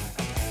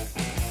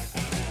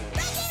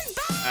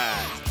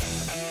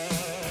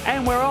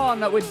 And we're on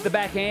with the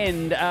back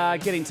end.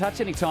 Get in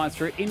touch anytime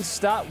through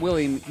Insta.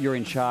 William, you're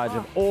in charge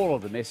of all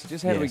of the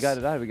messages. How do we Yes. go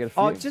today? We get a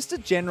few. Oh, just a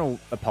general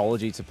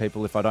apology to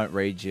people if I don't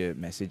read your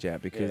message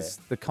out because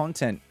the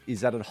content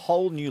is at a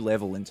whole new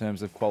level in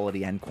terms of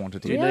quality and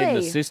quantity. Do you need an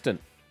Really?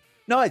 assistant?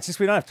 No, it's just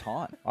we don't have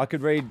time. I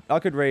could read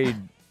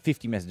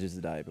 50 messages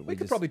a day, but We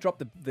could probably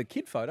drop the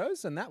kid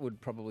photos, and that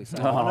would probably save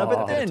Oh, no,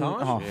 but then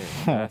time.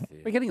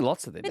 Matthew. We're getting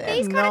lots of them. But Yeah,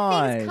 these kind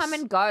of things nice. come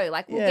and go.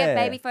 Like we'll Yeah. get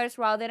baby photos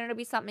for a while, then it'll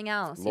be something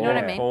else. You know what I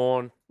Lawn mean?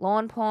 porn.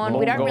 Lawn porn. Lawn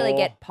We don't really gore.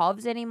 get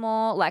povs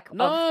anymore. Like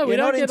No, of, we You're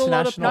don't not get a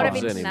lot of international. not of povs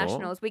anymore.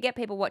 internationals. We get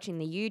people watching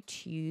the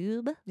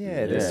YouTube.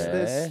 Yeah,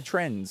 there's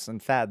trends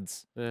and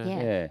fads. Yeah.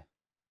 Yeah. Yeah.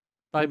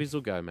 Babies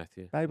will go,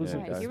 Matthew. Babies Yeah.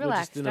 will Right, go. you We're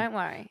relax. just in a- Don't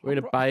worry. We're in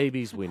a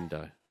baby's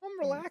window. I'm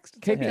relaxed.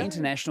 Keep Yeah. the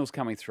internationals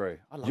coming through.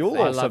 I love You'll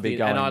that. also be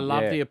going. and I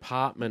love yeah. the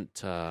apartment Me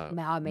too.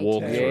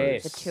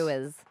 walkthroughs. The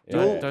tours.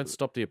 Don't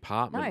stop the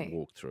apartment No.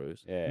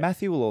 walkthroughs. Yeah.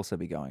 Matthew will also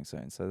be going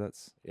soon, so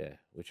that's. Yeah,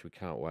 which we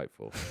can't wait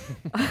for.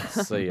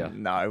 See ya.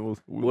 No,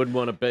 Wouldn't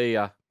want to be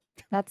ya.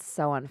 That's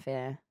so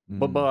unfair.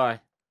 Bye-bye.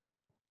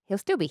 He'll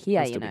still be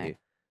here, He'll you still be know. here.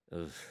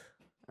 Ugh.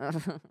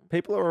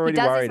 People are already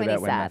does this worried when about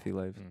he's when sad. Matthew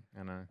leaves.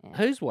 I know.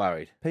 Who's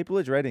worried? People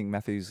are dreading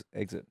Matthew's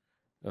exit.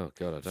 Oh,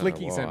 God, I don't know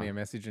Flicky why. sent me a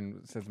message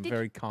and said some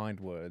very kind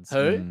words. Who?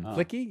 Mm.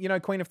 Flicky, you know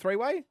Queen of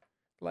Three-Way?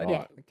 Lady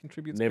Yeah. that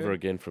contributes Never good.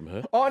 again from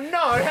her. Oh, no,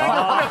 hang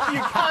on.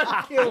 You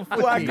can't kill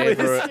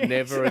Flicky.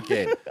 Never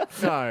again.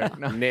 No.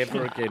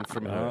 Never again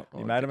from her.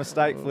 You made a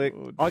mistake, Flick.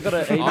 I got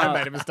an I email.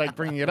 made a mistake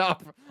bringing it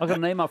up. I got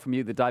an email from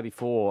you the day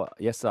before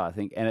yesterday, I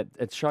think, and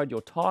it showed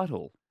your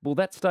title. Will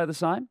that stay the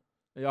same?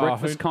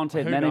 Breakfast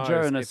content who manager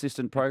knows? and It-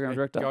 assistant program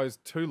director. It goes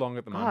too long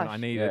at the moment. I Gosh.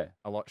 need Yeah. it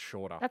a lot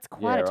shorter. That's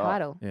quite a right.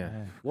 title.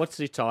 yeah. What's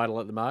the title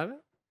at the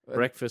moment?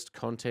 Breakfast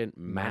content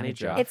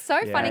manager. It's so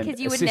Yeah. funny And because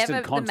you were assistant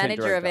never the content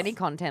manager of director. any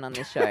content on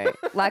this show.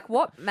 Like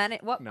what No, it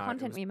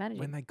content was were you managing?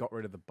 When they got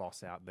rid of the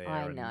boss out there.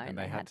 I and, know, and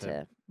they had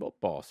to, What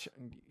boss?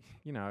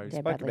 you know, Yeah,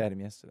 Spoke badly. about him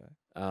yesterday.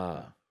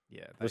 Ah,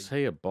 yeah. was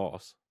he a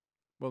boss?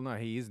 Well, no,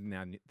 he is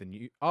now the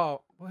new.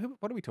 Oh, well,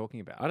 what are we talking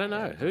about? I don't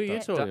know. Who are you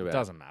talking about?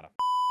 Doesn't matter.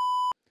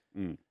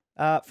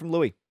 From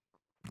Louis.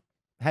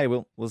 Hey,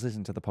 Will, was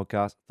listening to the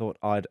podcast. Thought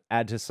I'd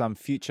add to some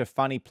future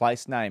funny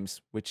place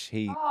names, which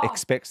he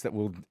expects that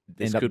we'll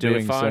This end up could be a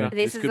doing phoner. soon. This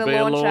This is could a be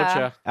a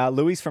launcher. launcher.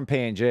 Louis from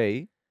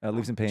PNG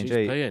lives in Geez,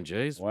 PNG.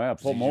 PNGs. Wow, Port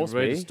Did you read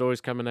Moresby. the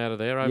stories coming out of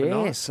there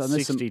overnight? Yes, and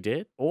there's some 60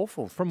 dead.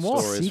 Awful. From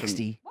what? Stories from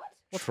 60.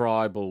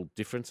 tribal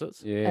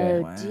differences. Yeah.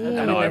 Oh Wow. dear.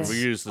 And I goodness.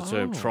 use the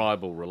term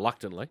tribal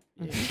reluctantly,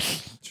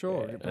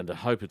 Sure. and I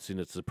hope it's in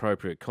its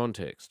appropriate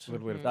context. A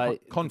little bit of They-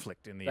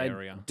 conflict in the they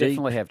area.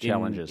 definitely have In-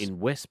 challenges. in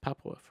West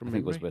Papua. From I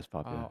think it was memory. West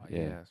Papua. Oh, yeah.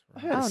 yes. I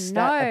Right. heard a Oh,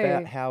 stat no.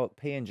 about how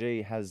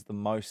PNG has the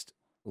most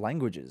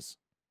languages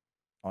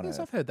on Yes,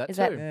 Earth. I've heard that Is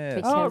too. that Yeah.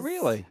 because Oh,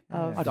 really? of-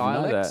 I didn't know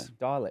Dialects? that.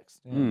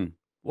 Dialects. Yeah. Mm.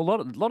 Well,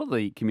 a lot of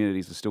the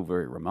communities are still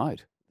very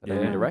remote. They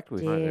don't Yeah. interact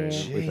with, Oh, dear. with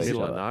Jeez. each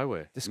Middle of other.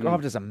 nowhere.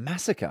 Described as a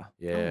massacre.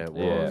 Yeah, it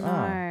Yeah. was.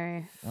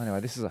 No. Well, anyway,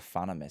 this is a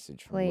funner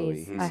message from Please.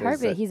 Louis. He I says hope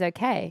that he's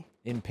okay.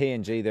 In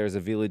PNG, there is a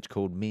village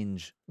called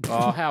Minge.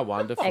 Oh, how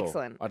wonderful.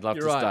 Excellent. I'd love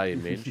You're to right. stay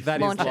in Minge. That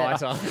is Launch it.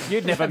 lighter.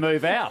 You'd never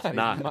move out. That is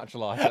No. much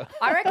lighter.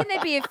 I reckon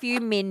there'd be a few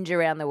minge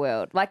around the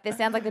world. Like there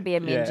sounds like there'd be a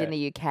minge Yeah. in the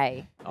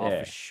UK. Oh,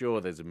 Yeah. for sure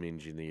there's a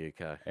Minge in the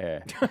UK. Yeah.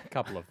 A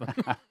couple of them.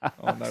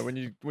 Oh no,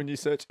 when you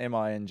search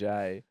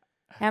MINJ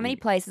How many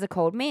places are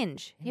called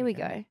minge? Here we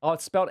go. Oh,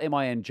 it's spelled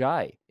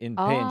M-I-N-J. in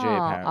PNG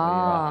apparently.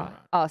 Oh, Yeah.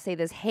 oh, see,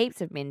 there's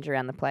heaps of minge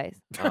around the place.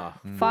 Ah,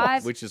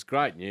 Five. which is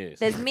great news.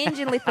 There's minge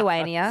in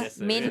Lithuania, Yes,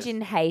 there minge is.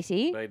 in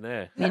Haiti, Been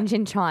there. minge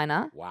in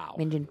China, Wow.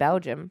 minge in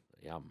Belgium,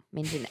 Yum.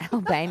 minge in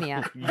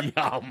Albania.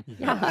 Yum.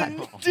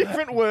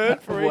 Different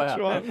word for each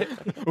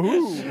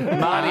one.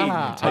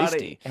 Marty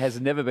tasty.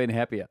 has never been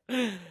happier.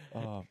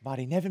 Oh,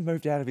 Marty never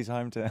moved out of his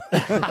hometown.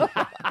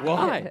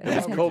 Why?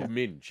 It's called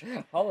Minge.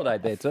 Holiday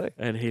there too.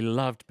 And he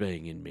loved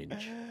being in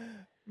Minge.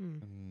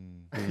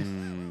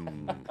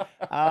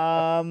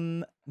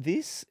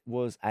 This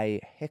was a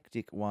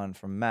hectic one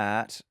from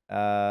Matt.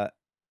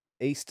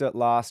 Easter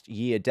last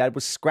year, Dad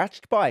was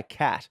scratched by a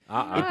cat.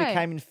 Uh-oh. It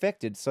became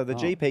infected, so the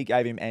GP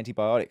gave him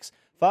antibiotics.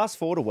 Fast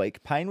forward a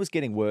week, pain was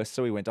getting worse,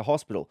 so he went to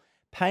hospital.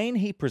 Pain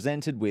he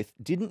presented with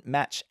didn't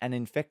match an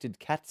infected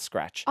cat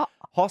scratch.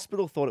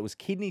 Hospital thought it was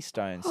kidney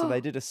stones, so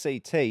they did a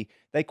CT.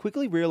 They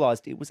quickly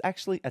realised it was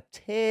actually a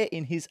tear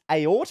in his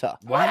aorta.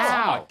 Wow.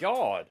 Oh my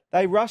God.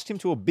 They rushed him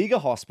to a bigger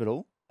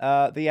hospital.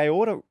 The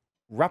aorta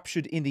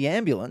ruptured in the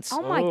ambulance.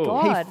 Oh my Oh.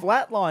 God. He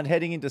flatlined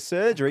heading into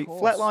surgery,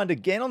 flatlined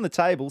again on the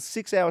table,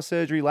 6-hour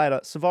surgery later,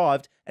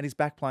 survived, and he's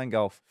back playing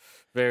golf.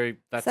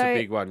 That's So- a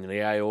big one.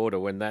 The aorta,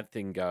 when that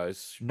thing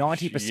goes,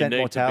 90% you need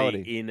mortality.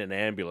 To be in an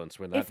ambulance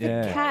when that If the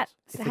thing Yeah. cat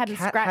If the hadn't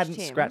cat scratched hadn't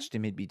him. scratched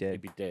him, he'd be dead.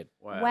 he'd be dead.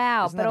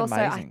 Wow, Isn't but that also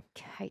amazing? I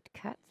hate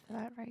cats for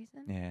that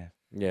reason. Yeah.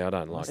 Yeah, I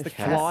don't like the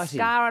cats. A Flighty.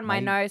 scar on my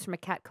Maybe- nose from a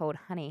cat called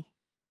Honey.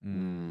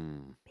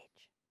 Mm.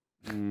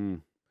 Bitch.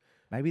 Mm.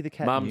 Maybe the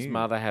cat Mum's knew.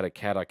 mother had a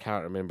cat. I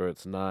can't remember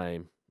its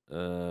name.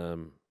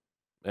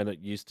 And it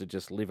used to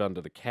just live under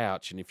the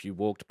couch. And if you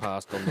walked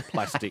past on the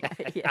plastic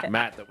Yeah.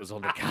 mat that was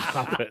on the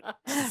carpet,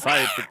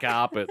 saved the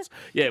carpets,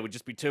 yeah, it would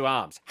just be two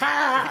arms.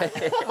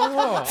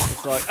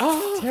 It's like,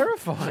 oh,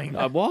 Terrifying.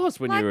 I was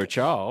when you were a Of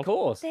child.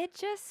 course. They're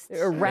just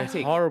They're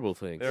erratic. Horrible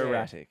things. They're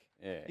erratic.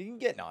 Yeah. You can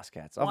get nice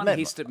cats. I've One met,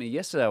 hissed at me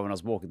yesterday when I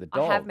was walking the I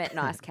dog. have met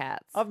nice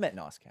cats. I've met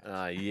nice cats.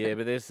 Yeah,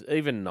 but there's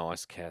even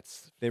nice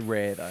cats. They're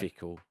rare, though.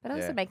 Fickle. But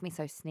also Yeah. make me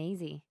so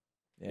sneezy.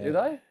 Yeah. Do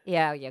they?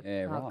 Yeah, yeah.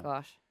 Yeah, oh right.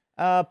 gosh.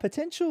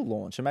 Potential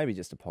launcher, maybe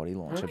just a potty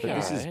launcher, but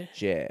this is Okay.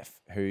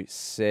 Jeff who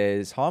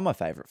says, "Hi, my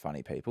favourite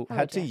funny people. Hello,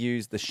 Had to Jeff.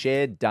 use the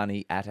shared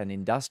dunny at an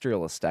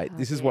industrial estate. Oh,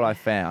 this is what dear. I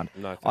found.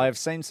 No, I have thanks.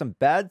 seen some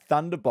bad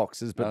thunder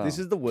boxes, but this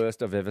Oh. is the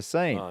worst I've ever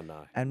seen. Oh,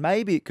 no. And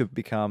maybe it could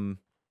become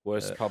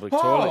Worst public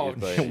toilet you've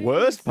been.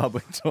 worst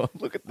public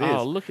toilet. Look at this.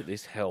 Oh, look at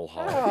this hellhole.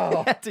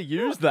 I had to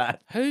use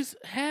that.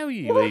 How are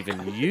you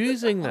even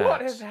using that?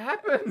 What has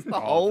happened? The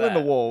hole in the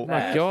wall. Oh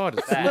my God,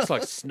 it looks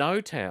like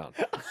Snowtown.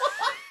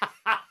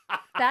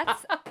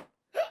 That's.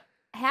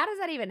 How does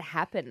that even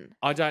happen?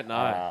 I don't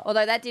know.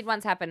 Although that did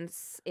once happen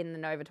in the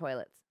Nova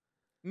toilets.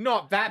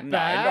 Not that No,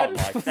 bad.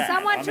 not like that.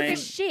 Someone I took mean, a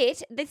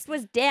shit. This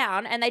was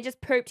down, and they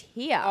just pooped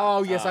here.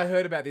 Oh, yes, I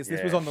heard about this.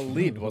 This was yeah. on the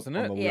lid, wasn't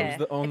it? On the yeah. It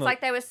was the- on It's the-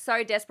 like they were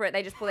so desperate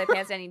they just pulled their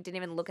pants down and didn't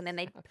even look, and then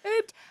they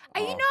pooped.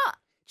 Are you not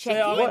checking?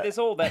 Yeah, I mean, there's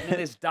all that, and then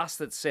there's dust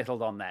that's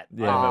settled on that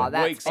Yeah. Oh,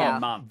 that's weeks foul.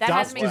 and months. That Dust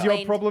hasn't been is your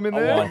cleaned. problem in Oh,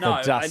 there? well,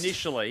 no, Dust.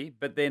 initially,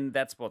 but then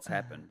that's what's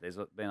happened. There's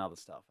been other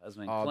stuff.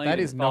 Hasn't been Oh, cleaned that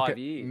in is knock 5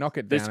 it, years. knock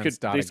it down This and could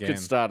start again.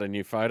 start a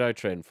new photo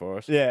trend for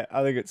us. Yeah,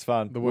 I think it's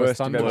fun. The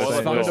worst I've thunder- ever worst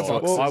seen. thunder Well,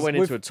 boxes. I went into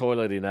we've- a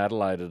toilet in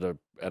Adelaide at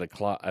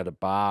a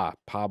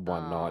pub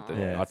one night that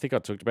Yeah. I think I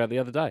talked about the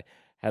other day.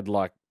 Had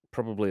like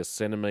probably a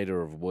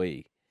centimetre of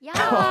wee, Yeah.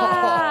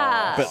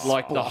 but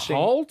like the Splashing.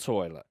 whole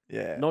toilet,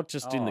 Yeah. not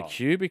just in the Oh.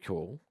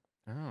 cubicle.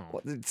 Oh.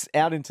 What, it's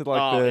out into like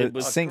Oh, the it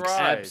was sinks. gross.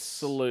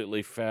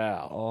 absolutely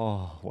foul.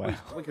 Oh, wow.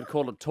 We could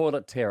call it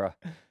toilet terror.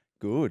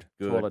 Good.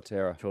 Good. Toilet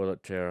terror.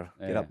 Toilet terror.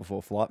 Get Yeah. up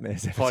before flight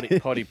mares.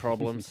 Potty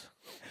problems.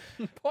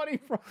 Potty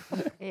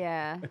problem.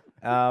 yeah.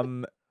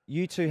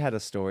 You two had a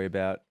story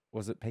about,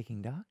 was it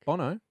Peking duck?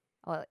 Bono.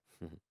 Well,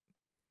 Oh,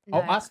 no.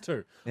 us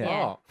too.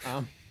 Yeah. Oh,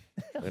 I'm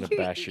going to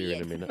bash you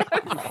in a minute.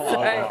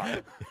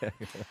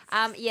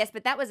 So, yes,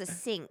 but that was a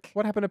sink.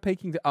 what happened to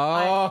Peking?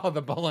 Oh,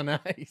 the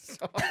bolognese.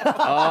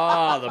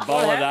 Oh, the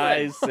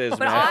bolognese, says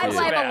But I Matthew.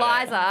 blame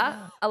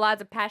About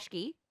Eliza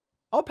Pashke.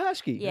 Oh,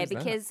 Pashke. Yeah, Who's that?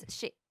 because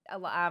she,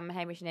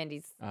 Hamish and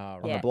Andy's Oh, right.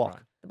 On Yeah. the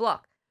block. the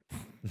block.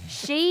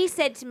 She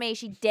said to me,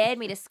 she dared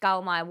me to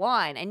scull my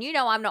wine, and you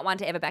know I'm not one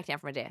to ever back down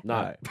from a dare.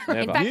 No, No. never.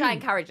 In fact, You- I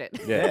encourage it.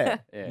 Yeah.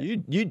 Yeah.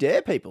 You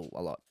dare people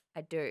a lot.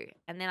 I do,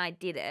 and then I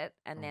did it,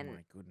 and Oh then my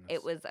goodness.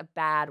 it was a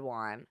bad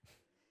wine,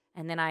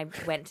 and then I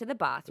went to the It was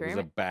bathroom,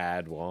 a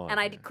bad wine. and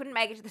I couldn't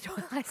make it to the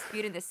toilet. I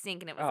spewed in the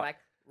sink, and it was Oh. like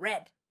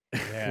red.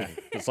 Yeah.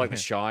 It's like The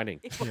Shining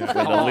Yeah. when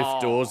the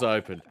lift doors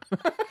open.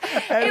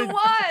 It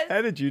was.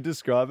 How did you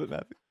describe it,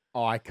 Matthew?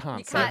 Oh, I can't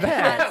You say can't- you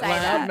that. can't say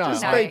loud. that. No.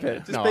 Just No. beep it.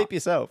 Just No. beep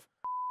yourself.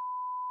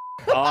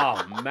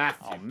 Oh,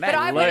 Matthew. But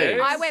I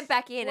please. went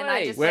back in, and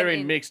I Please. just We're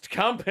went in mixed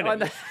company.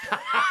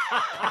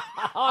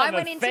 I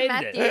went into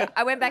Matthew.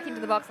 I went back into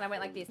the box and I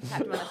went like this,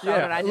 tapped him on the shoulder,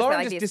 and I just Lauren went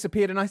like just this.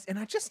 disappeared, and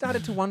I just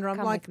started to wonder. I'm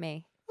Come like, with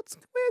me.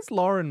 where's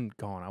Lauren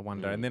gone? I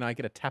wonder. And then I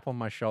get a tap on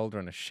my shoulder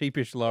and a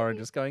sheepish Lauren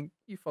just going,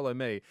 "You follow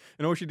me."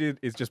 And all she did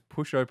is just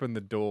push open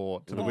the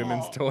door to the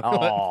women's toilet.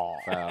 Oh,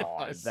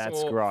 I that's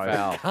saw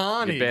gross.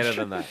 carnage. You're better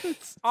than that.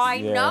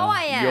 I know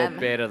I am. You're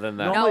better than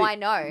that. No, I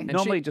know.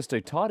 Normally just do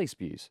tidy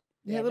spews.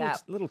 Yeah, Yeah,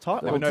 little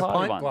tight There were ones. no tiny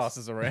pint ones.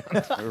 glasses around.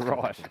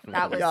 Right.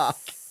 That was.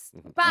 Yuck.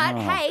 But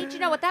hey, do you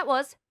know what that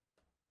was?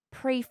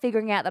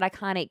 Pre-figuring out that I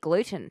can't eat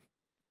gluten.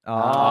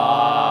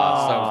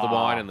 Ah, so it was the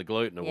wine and the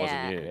gluten. It Yeah.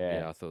 wasn't you. Yeah.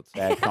 Yeah, I thought so.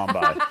 Bad combo.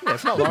 Yeah,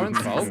 it's not Lauren's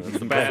fault. It's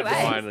the bad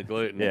Right. wine and the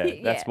gluten. Yeah,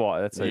 Yeah. that's why.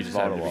 That's You whose just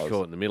fault had it to be was.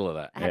 caught in the middle of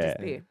that. I had Yeah.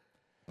 to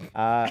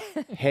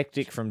spew.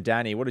 Hectic from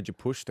Danny. What did you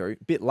push through?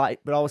 Bit late,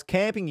 but I was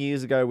camping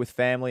years ago with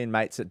family and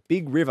mates at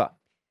Big River.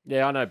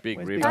 Yeah, I know Big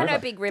River. I know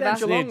Big River.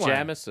 It's near Geelong way.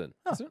 Jamison.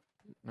 Is it?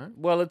 No?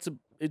 Well,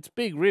 it's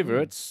Big River.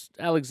 It's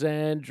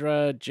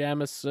Alexandra,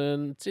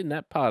 Jamison. It's in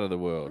that part of the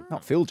world.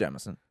 Not Phil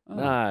Jamison.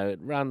 No, it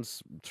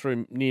runs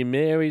through near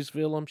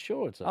Marysville. I'm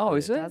sure it's. Up Oh, there.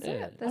 is it? Does Yeah.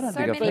 it? There's don't so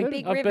think I've many been-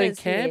 big I've been rivers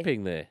here.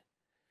 camping there.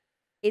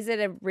 Is it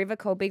a river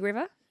called Big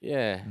River?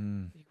 Yeah.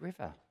 Big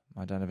River.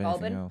 I don't have anything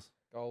Goulburn? else.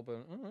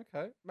 Goulburn. Oh,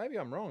 okay. Maybe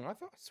I'm wrong. I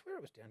swear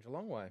it was down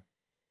Geelong way.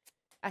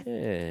 Yeah.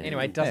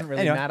 Anyway, it doesn't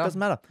really Anyway, matter. Doesn't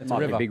matter. It might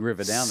be a big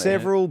river down there.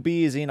 Several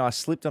beers in, I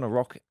slipped on a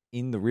rock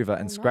in the river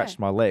and no. scratched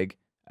my leg.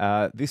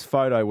 This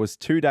photo was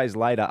 2 days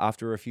later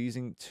after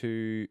refusing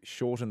to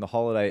shorten the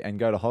holiday and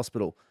go to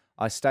hospital.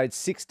 I stayed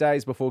 6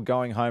 days before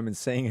going home and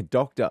seeing a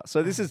doctor.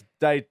 So this is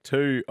day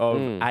 2 of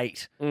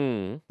 8.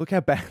 Mm. Look how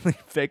badly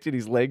infected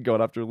his leg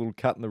got after a little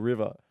cut in the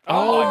river.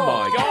 Oh,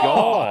 my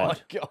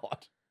God.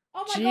 God.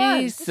 Oh my god!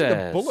 Jesus.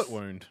 A bullet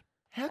wound.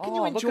 How can Oh,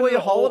 you look enjoy at your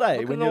it all- holiday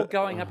Look when at it you're all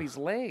going up his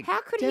leg. How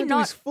could he down to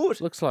his not?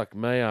 foot? Looks like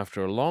me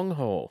after a long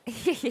haul.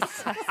 it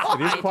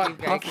is quite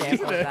puffy,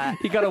 isn't it?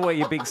 You got to wear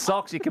your big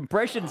socks, your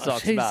compression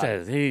socks, He mate.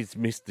 says he's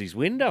missed his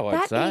window,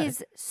 I'd That say.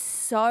 is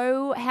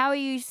so. How are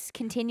you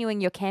continuing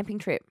your camping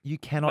trip? You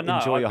cannot No,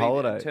 enjoy I'd your be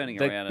holiday. Turning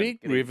The around big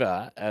and getting-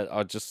 river,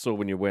 I just saw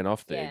when you went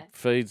off there, Yeah.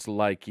 feeds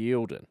Lake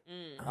Eildon.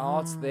 Oh,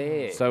 it's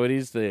there. So it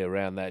is there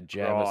around that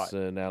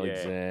Jamison, Yeah.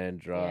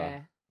 Alexandra. Yeah.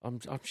 I'm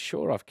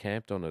sure I've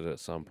camped on it at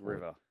some point.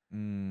 river.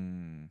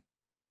 Mm.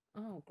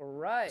 Oh,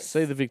 gross.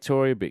 See the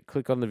Victoria bit.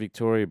 Click on the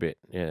Victoria bit.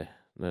 Yeah.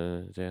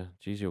 No, yeah.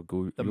 Geez, you're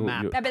good. The you're,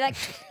 map. You're, No, but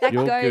that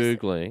you're goes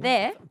Googling.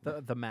 there.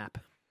 The map.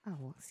 Oh,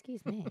 well,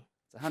 excuse me.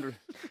 It's 100.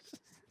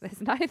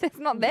 There's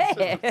not there.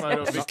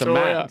 It's just a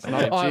map. It's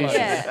not highlighted.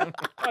 Yeah.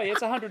 Oh, yeah,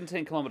 it's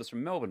 110 kilometres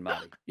from Melbourne,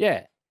 Marty.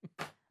 Yeah.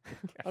 I'm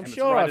And it's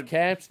sure I've rated-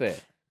 camped there.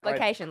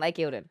 Location, Lake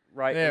Eildon.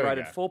 There we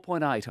Rated go.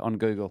 4.8 on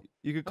Google.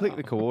 You could click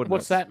the coordinates.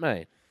 What's that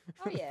mean?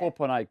 Oh yeah.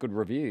 4.8 good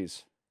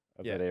reviews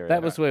of Yeah. that area.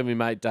 That was when we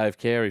mate Dave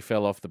Carey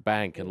fell off the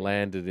bank and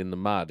landed in the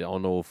mud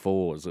on all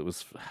fours. It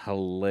was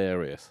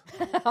hilarious.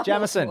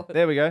 Jamison.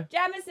 There we go.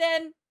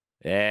 Jamison.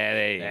 Yeah,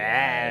 there you go.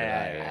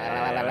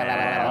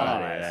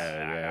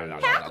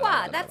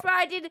 Halkwa. That's where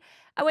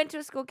I went to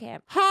a school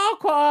camp.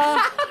 Halkwa.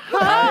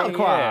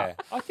 Yeah.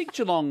 I think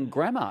Geelong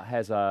Grammar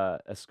has a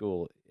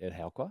school at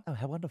Halkwa. Oh,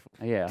 how wonderful.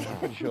 Yeah, I'm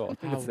pretty sure. I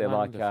think How it's their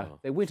wonderful.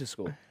 their winter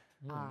school.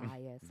 Ah,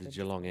 yes. The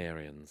Geelong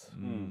Arians.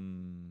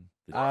 Mm.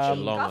 The Gosh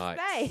Geelongites.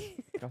 Bay.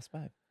 Gosh,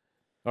 babe.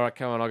 All right,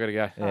 come on, I got to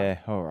go. Yeah,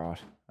 all right.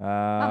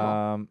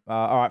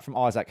 All right, from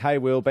Isaac. Hey,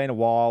 Will, been a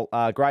while.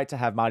 Great to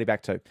have Marty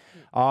back too.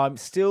 I'm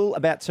still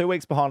about 2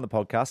 weeks behind the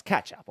podcast.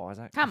 Catch up,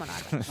 Isaac. Come on,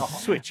 Isaac.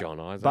 Switch on,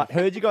 Isaac. But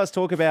heard you guys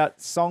talk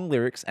about song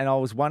lyrics, and I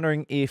was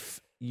wondering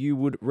if you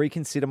would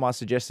reconsider my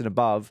suggestion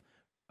above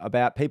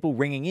about people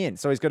ringing in.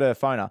 So he's got a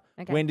phoner.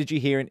 Okay. When did you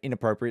hear an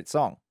inappropriate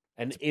song?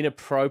 An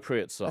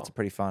inappropriate song. That's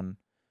pretty fun.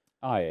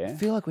 Oh, I yeah.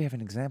 feel like we have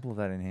an example of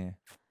that in here.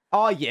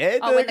 Oh, yeah.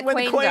 Oh, when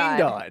the Queen died.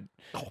 died.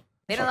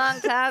 Been a long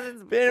time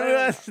since.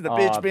 The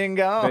bitch been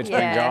gone. Bitch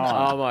Yeah. been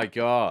gone. Oh, my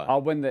God. Oh,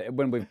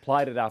 when we've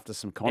played it after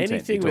some content.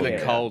 Anything you're with a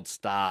talking cold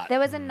start There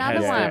was another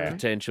has one. the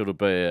potential to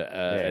be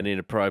an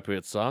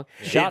inappropriate song.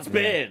 Shut It's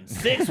been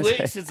 6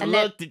 weeks since I And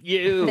then looked at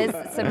you.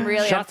 There's some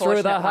really Shut through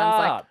unfortunate the ones.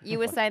 Like heart. you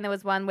were saying, there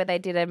was one where they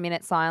did a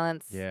minute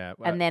silence. Yeah,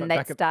 And then but they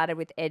back at- started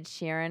with Ed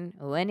Sheeran.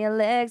 When your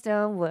legs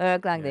don't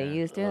work like they Yeah.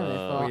 used to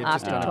before. We had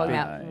just After done a talking big-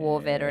 about war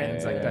veterans.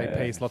 It's like Yeah.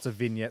 day piece, lots of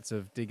vignettes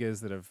of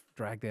diggers that have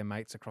dragged their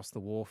mates across the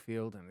war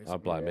field. And this, I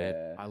blame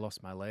Ed. I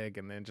lost my leg,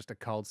 and then just a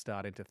cold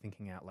start into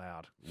thinking out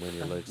loud. When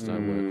your legs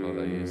don't work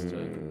like they used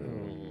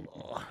to.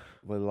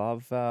 We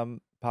love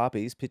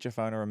Parpies. Pitch a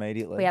phoner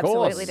immediately. We Of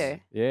course. absolutely do.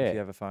 If you Yeah.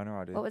 have a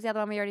phoner, I do. What was the other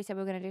one we already said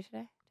we were going to do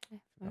today?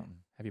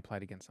 Have you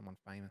played against someone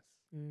famous?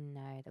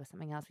 No, there was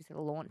something else. We said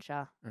a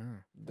launcher.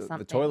 The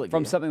something. toilet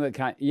From gear. something that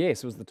came.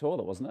 Yes, it was the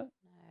toilet, wasn't it?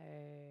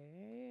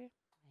 No.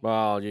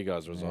 Well, you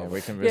guys Yeah, resolve we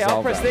it. can Yeah,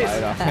 I'll resolve press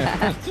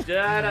that this.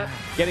 later.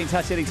 Get in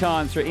touch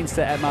anytime through Insta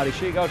at Marty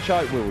Sheargold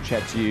Show. We will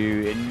chat to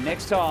you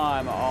next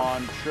time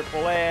on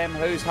Triple M.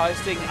 Who's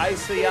hosting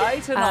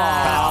ACA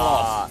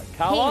tonight?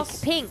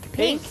 Carlos. Pink.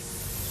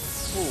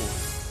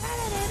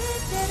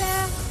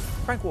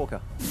 Frank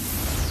Walker.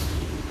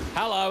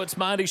 Hello, it's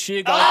Marty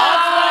Sheargold.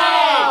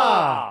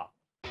 Ah!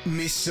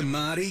 Miss some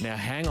Marty? Now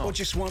hang on. Or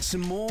just want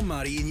some more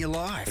Marty in your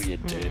life? You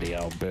dirty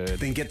old bird.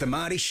 Then get the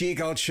Marty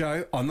Sheargold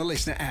Show on the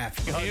Listener app.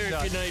 Here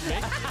if you need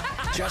me.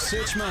 Just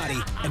search Marty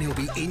and he'll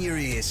be in your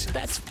ears.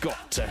 That's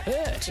got to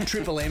hurt.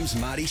 Triple M's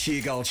Marty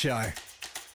Sheargold Show.